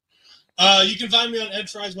tonight even. You can find me on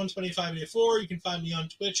EdFries12584. You can find me on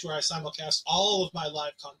Twitch, where I simulcast all of my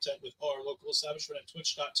live content with our local establishment at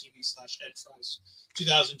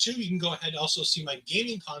twitch.tv/EdFries2002. You can go ahead and also see my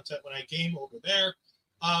gaming content when I game over there.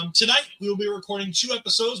 Tonight, we will be recording 2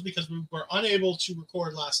 episodes because we were unable to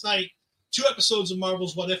record last night. 2 episodes of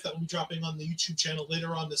Marvel's What If that will be dropping on the YouTube channel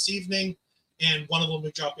later on this evening, and one of them will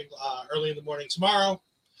be dropping early in the morning tomorrow.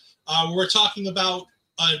 We're talking about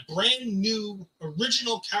a brand new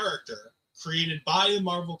original character created by the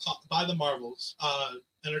Marvels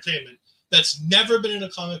Entertainment that's never been in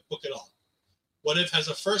a comic book at all. What If has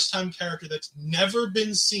a first-time character that's never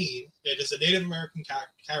been seen. It is a Native American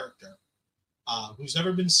character who's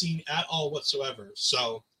never been seen at all whatsoever.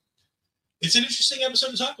 So it's an interesting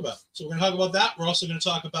episode to talk about. So we're going to talk about that. We're also going to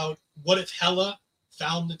talk about what if Hela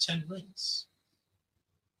found the 10 rings.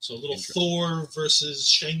 So a little Thor versus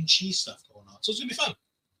Shang-Chi stuff going on. So it's going to be fun.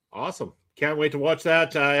 Awesome. Can't wait to watch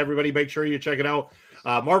that. Everybody make sure you check it out.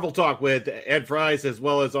 Marvel Talk with Ed Fries as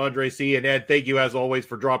well as Andre C. And Ed, thank you as always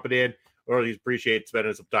for dropping in. Really appreciate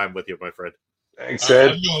spending some time with you, my friend. Thanks, Ed.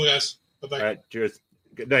 Have a good one, guys. Bye-bye. All right. Cheers.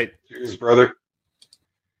 Good night. Cheers, brother.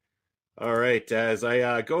 All right. As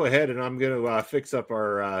I go ahead and I'm going to fix up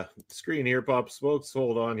our screen here, Pop Smokes.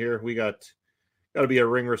 Hold on here. We got Got to be a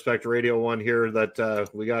Ring Respect Radio one here that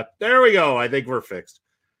we got. There we go. I think we're fixed.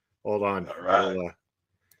 Hold on. All right. We'll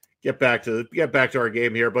get back to our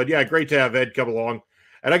game here. But yeah, great to have Ed come along.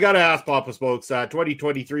 And I got to ask Papa Smokes,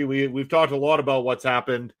 2023, we've talked a lot about what's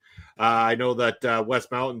happened. I know that Wes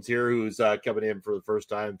Mountains here, who's coming in for the first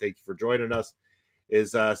time, thank you for joining us,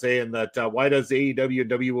 is saying that why does AEW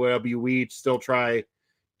and WWE still try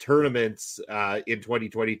tournaments in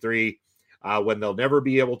 2023 when they'll never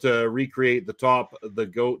be able to recreate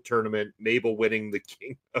the GOAT tournament, Mabel winning the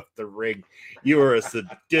King of the Ring? You are a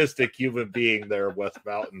sadistic human being there, Wes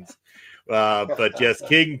Mountains. But yes,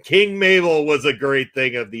 King Mabel was a great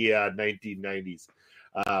thing of the 1990s.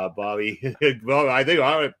 Bobby, well,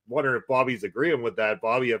 I wonder if Bobby's agreeing with that.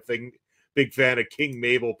 Bobby, big fan of King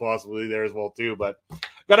Mabel, possibly there as well too. But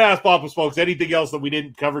gotta ask Papa Smokes, anything else that we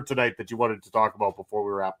didn't cover tonight that you wanted to talk about before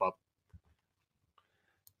we wrap up?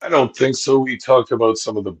 I don't think so. We talked about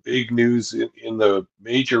some of the big news in the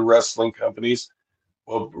major wrestling companies.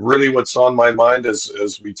 Well, really what's on my mind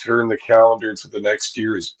as we turn the calendar to the next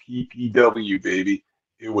year is PPW, baby.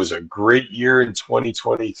 It was a great year in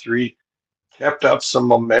 2023. Kept up some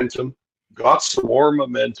momentum, got some more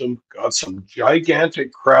momentum, got some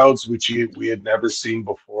gigantic crowds, which we had never seen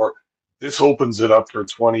before. This opens it up for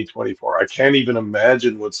 2024. I can't even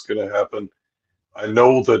imagine what's going to happen. I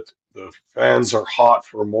know that the fans are hot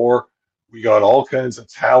for more. We got all kinds of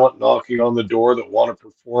talent knocking on the door that want to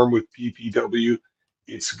perform with PPW.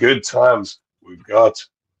 It's good times. We've got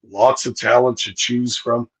lots of talent to choose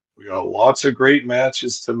from. We got lots of great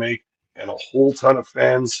matches to make and a whole ton of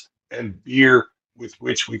fans and beer with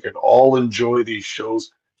which we can all enjoy these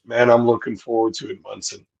shows. Man, I'm looking forward to it,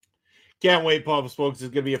 Munson. Can't wait, Papa Smokes.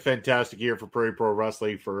 It's going to be a fantastic year for Prairie Pro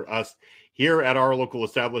Wrestling for us here at our local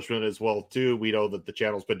establishment as well, too. We know that the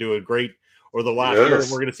channel's been doing great over the last year.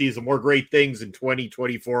 We're going to see some more great things in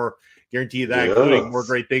 2024. Guarantee you that, including more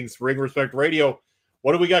great things. Ring Respect Radio.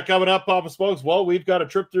 What do we got coming up, Papa Smokes? Well, we've got a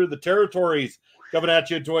trip through the territories coming at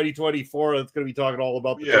you in 2024. It's going to be talking all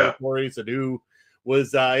about the territories and who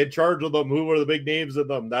was in charge of them, who were the big names of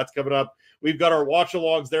them. That's coming up. We've got our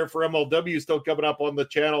watch-alongs there for MLW still coming up on the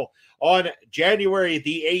channel. On January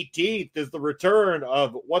the 18th is the return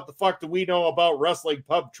of What the Fuck Do We Know About Wrestling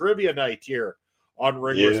Pub Trivia Night here on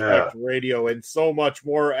Ring Respect Radio, and so much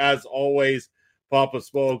more as always, Papa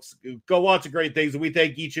Smokes. Got lots of great things, and we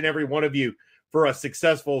thank each and every one of you for a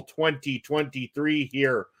successful 2023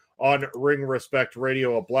 here on Ring Respect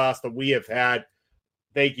Radio, a blast that we have had.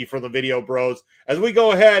 Thank you for the video, bros. As we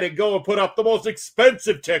go ahead and put up the most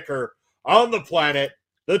expensive ticker on the planet,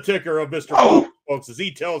 the ticker of Mr. Papa Smokes, as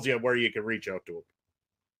he tells you where you can reach out to him.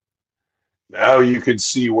 Now you can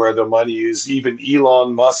see where the money is. Even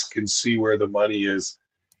Elon Musk can see where the money is.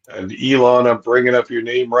 And Elon, I'm bringing up your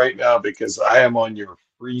name right now because I am on your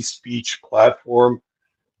free speech platform.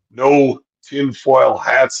 No tinfoil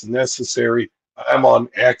hats necessary. I'm on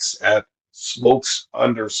X at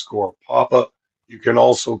smokes_papa. You can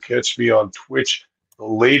also catch me on Twitch, the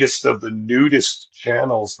latest of the nudist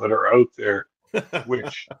channels that are out there,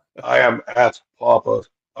 which I am at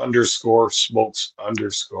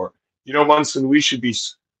Papa_Smokes_. You know, Munson, we should be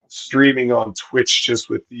streaming on Twitch just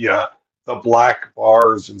with the black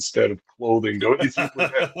bars instead of clothing. Don't you think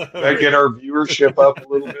that get our viewership up a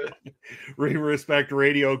little bit? Ring Respect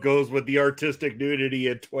Radio goes with the artistic nudity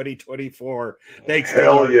in 2024. Thanks to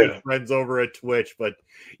Hell our good friends over at Twitch. But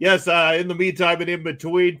yes, in the meantime and in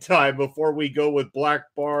between time, before we go with black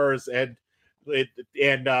bars and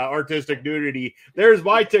artistic nudity, there's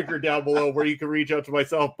my ticker down below where you can reach out to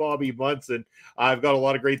myself, Bobby Munson. I've got a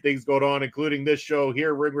lot of great things going on, including this show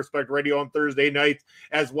here, Ring Respect Radio, on Thursday nights,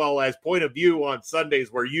 as well as Point of View on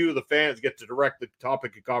Sundays, where you, the fans, get to direct the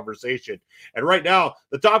topic of conversation. And right now,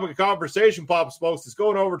 the topic of conversation, Papa Smokes, is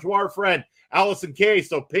going over to our friend Allison K.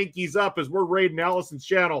 So pinkies up as we're raiding Allison's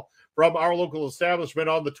channel from our local establishment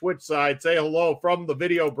on the Twitch side. Say hello from the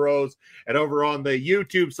Video Bros. And over on the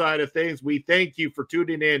YouTube side of things, we thank you for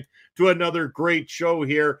tuning in to another great show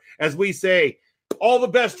here. As we say, all the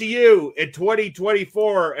best to you in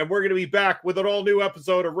 2024. And we're going to be back with an all-new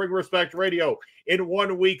episode of Ring Respect Radio in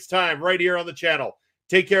 1 week's time right here on the channel.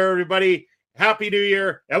 Take care, everybody. Happy New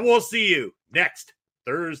Year, and we'll see you next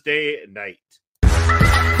Thursday night.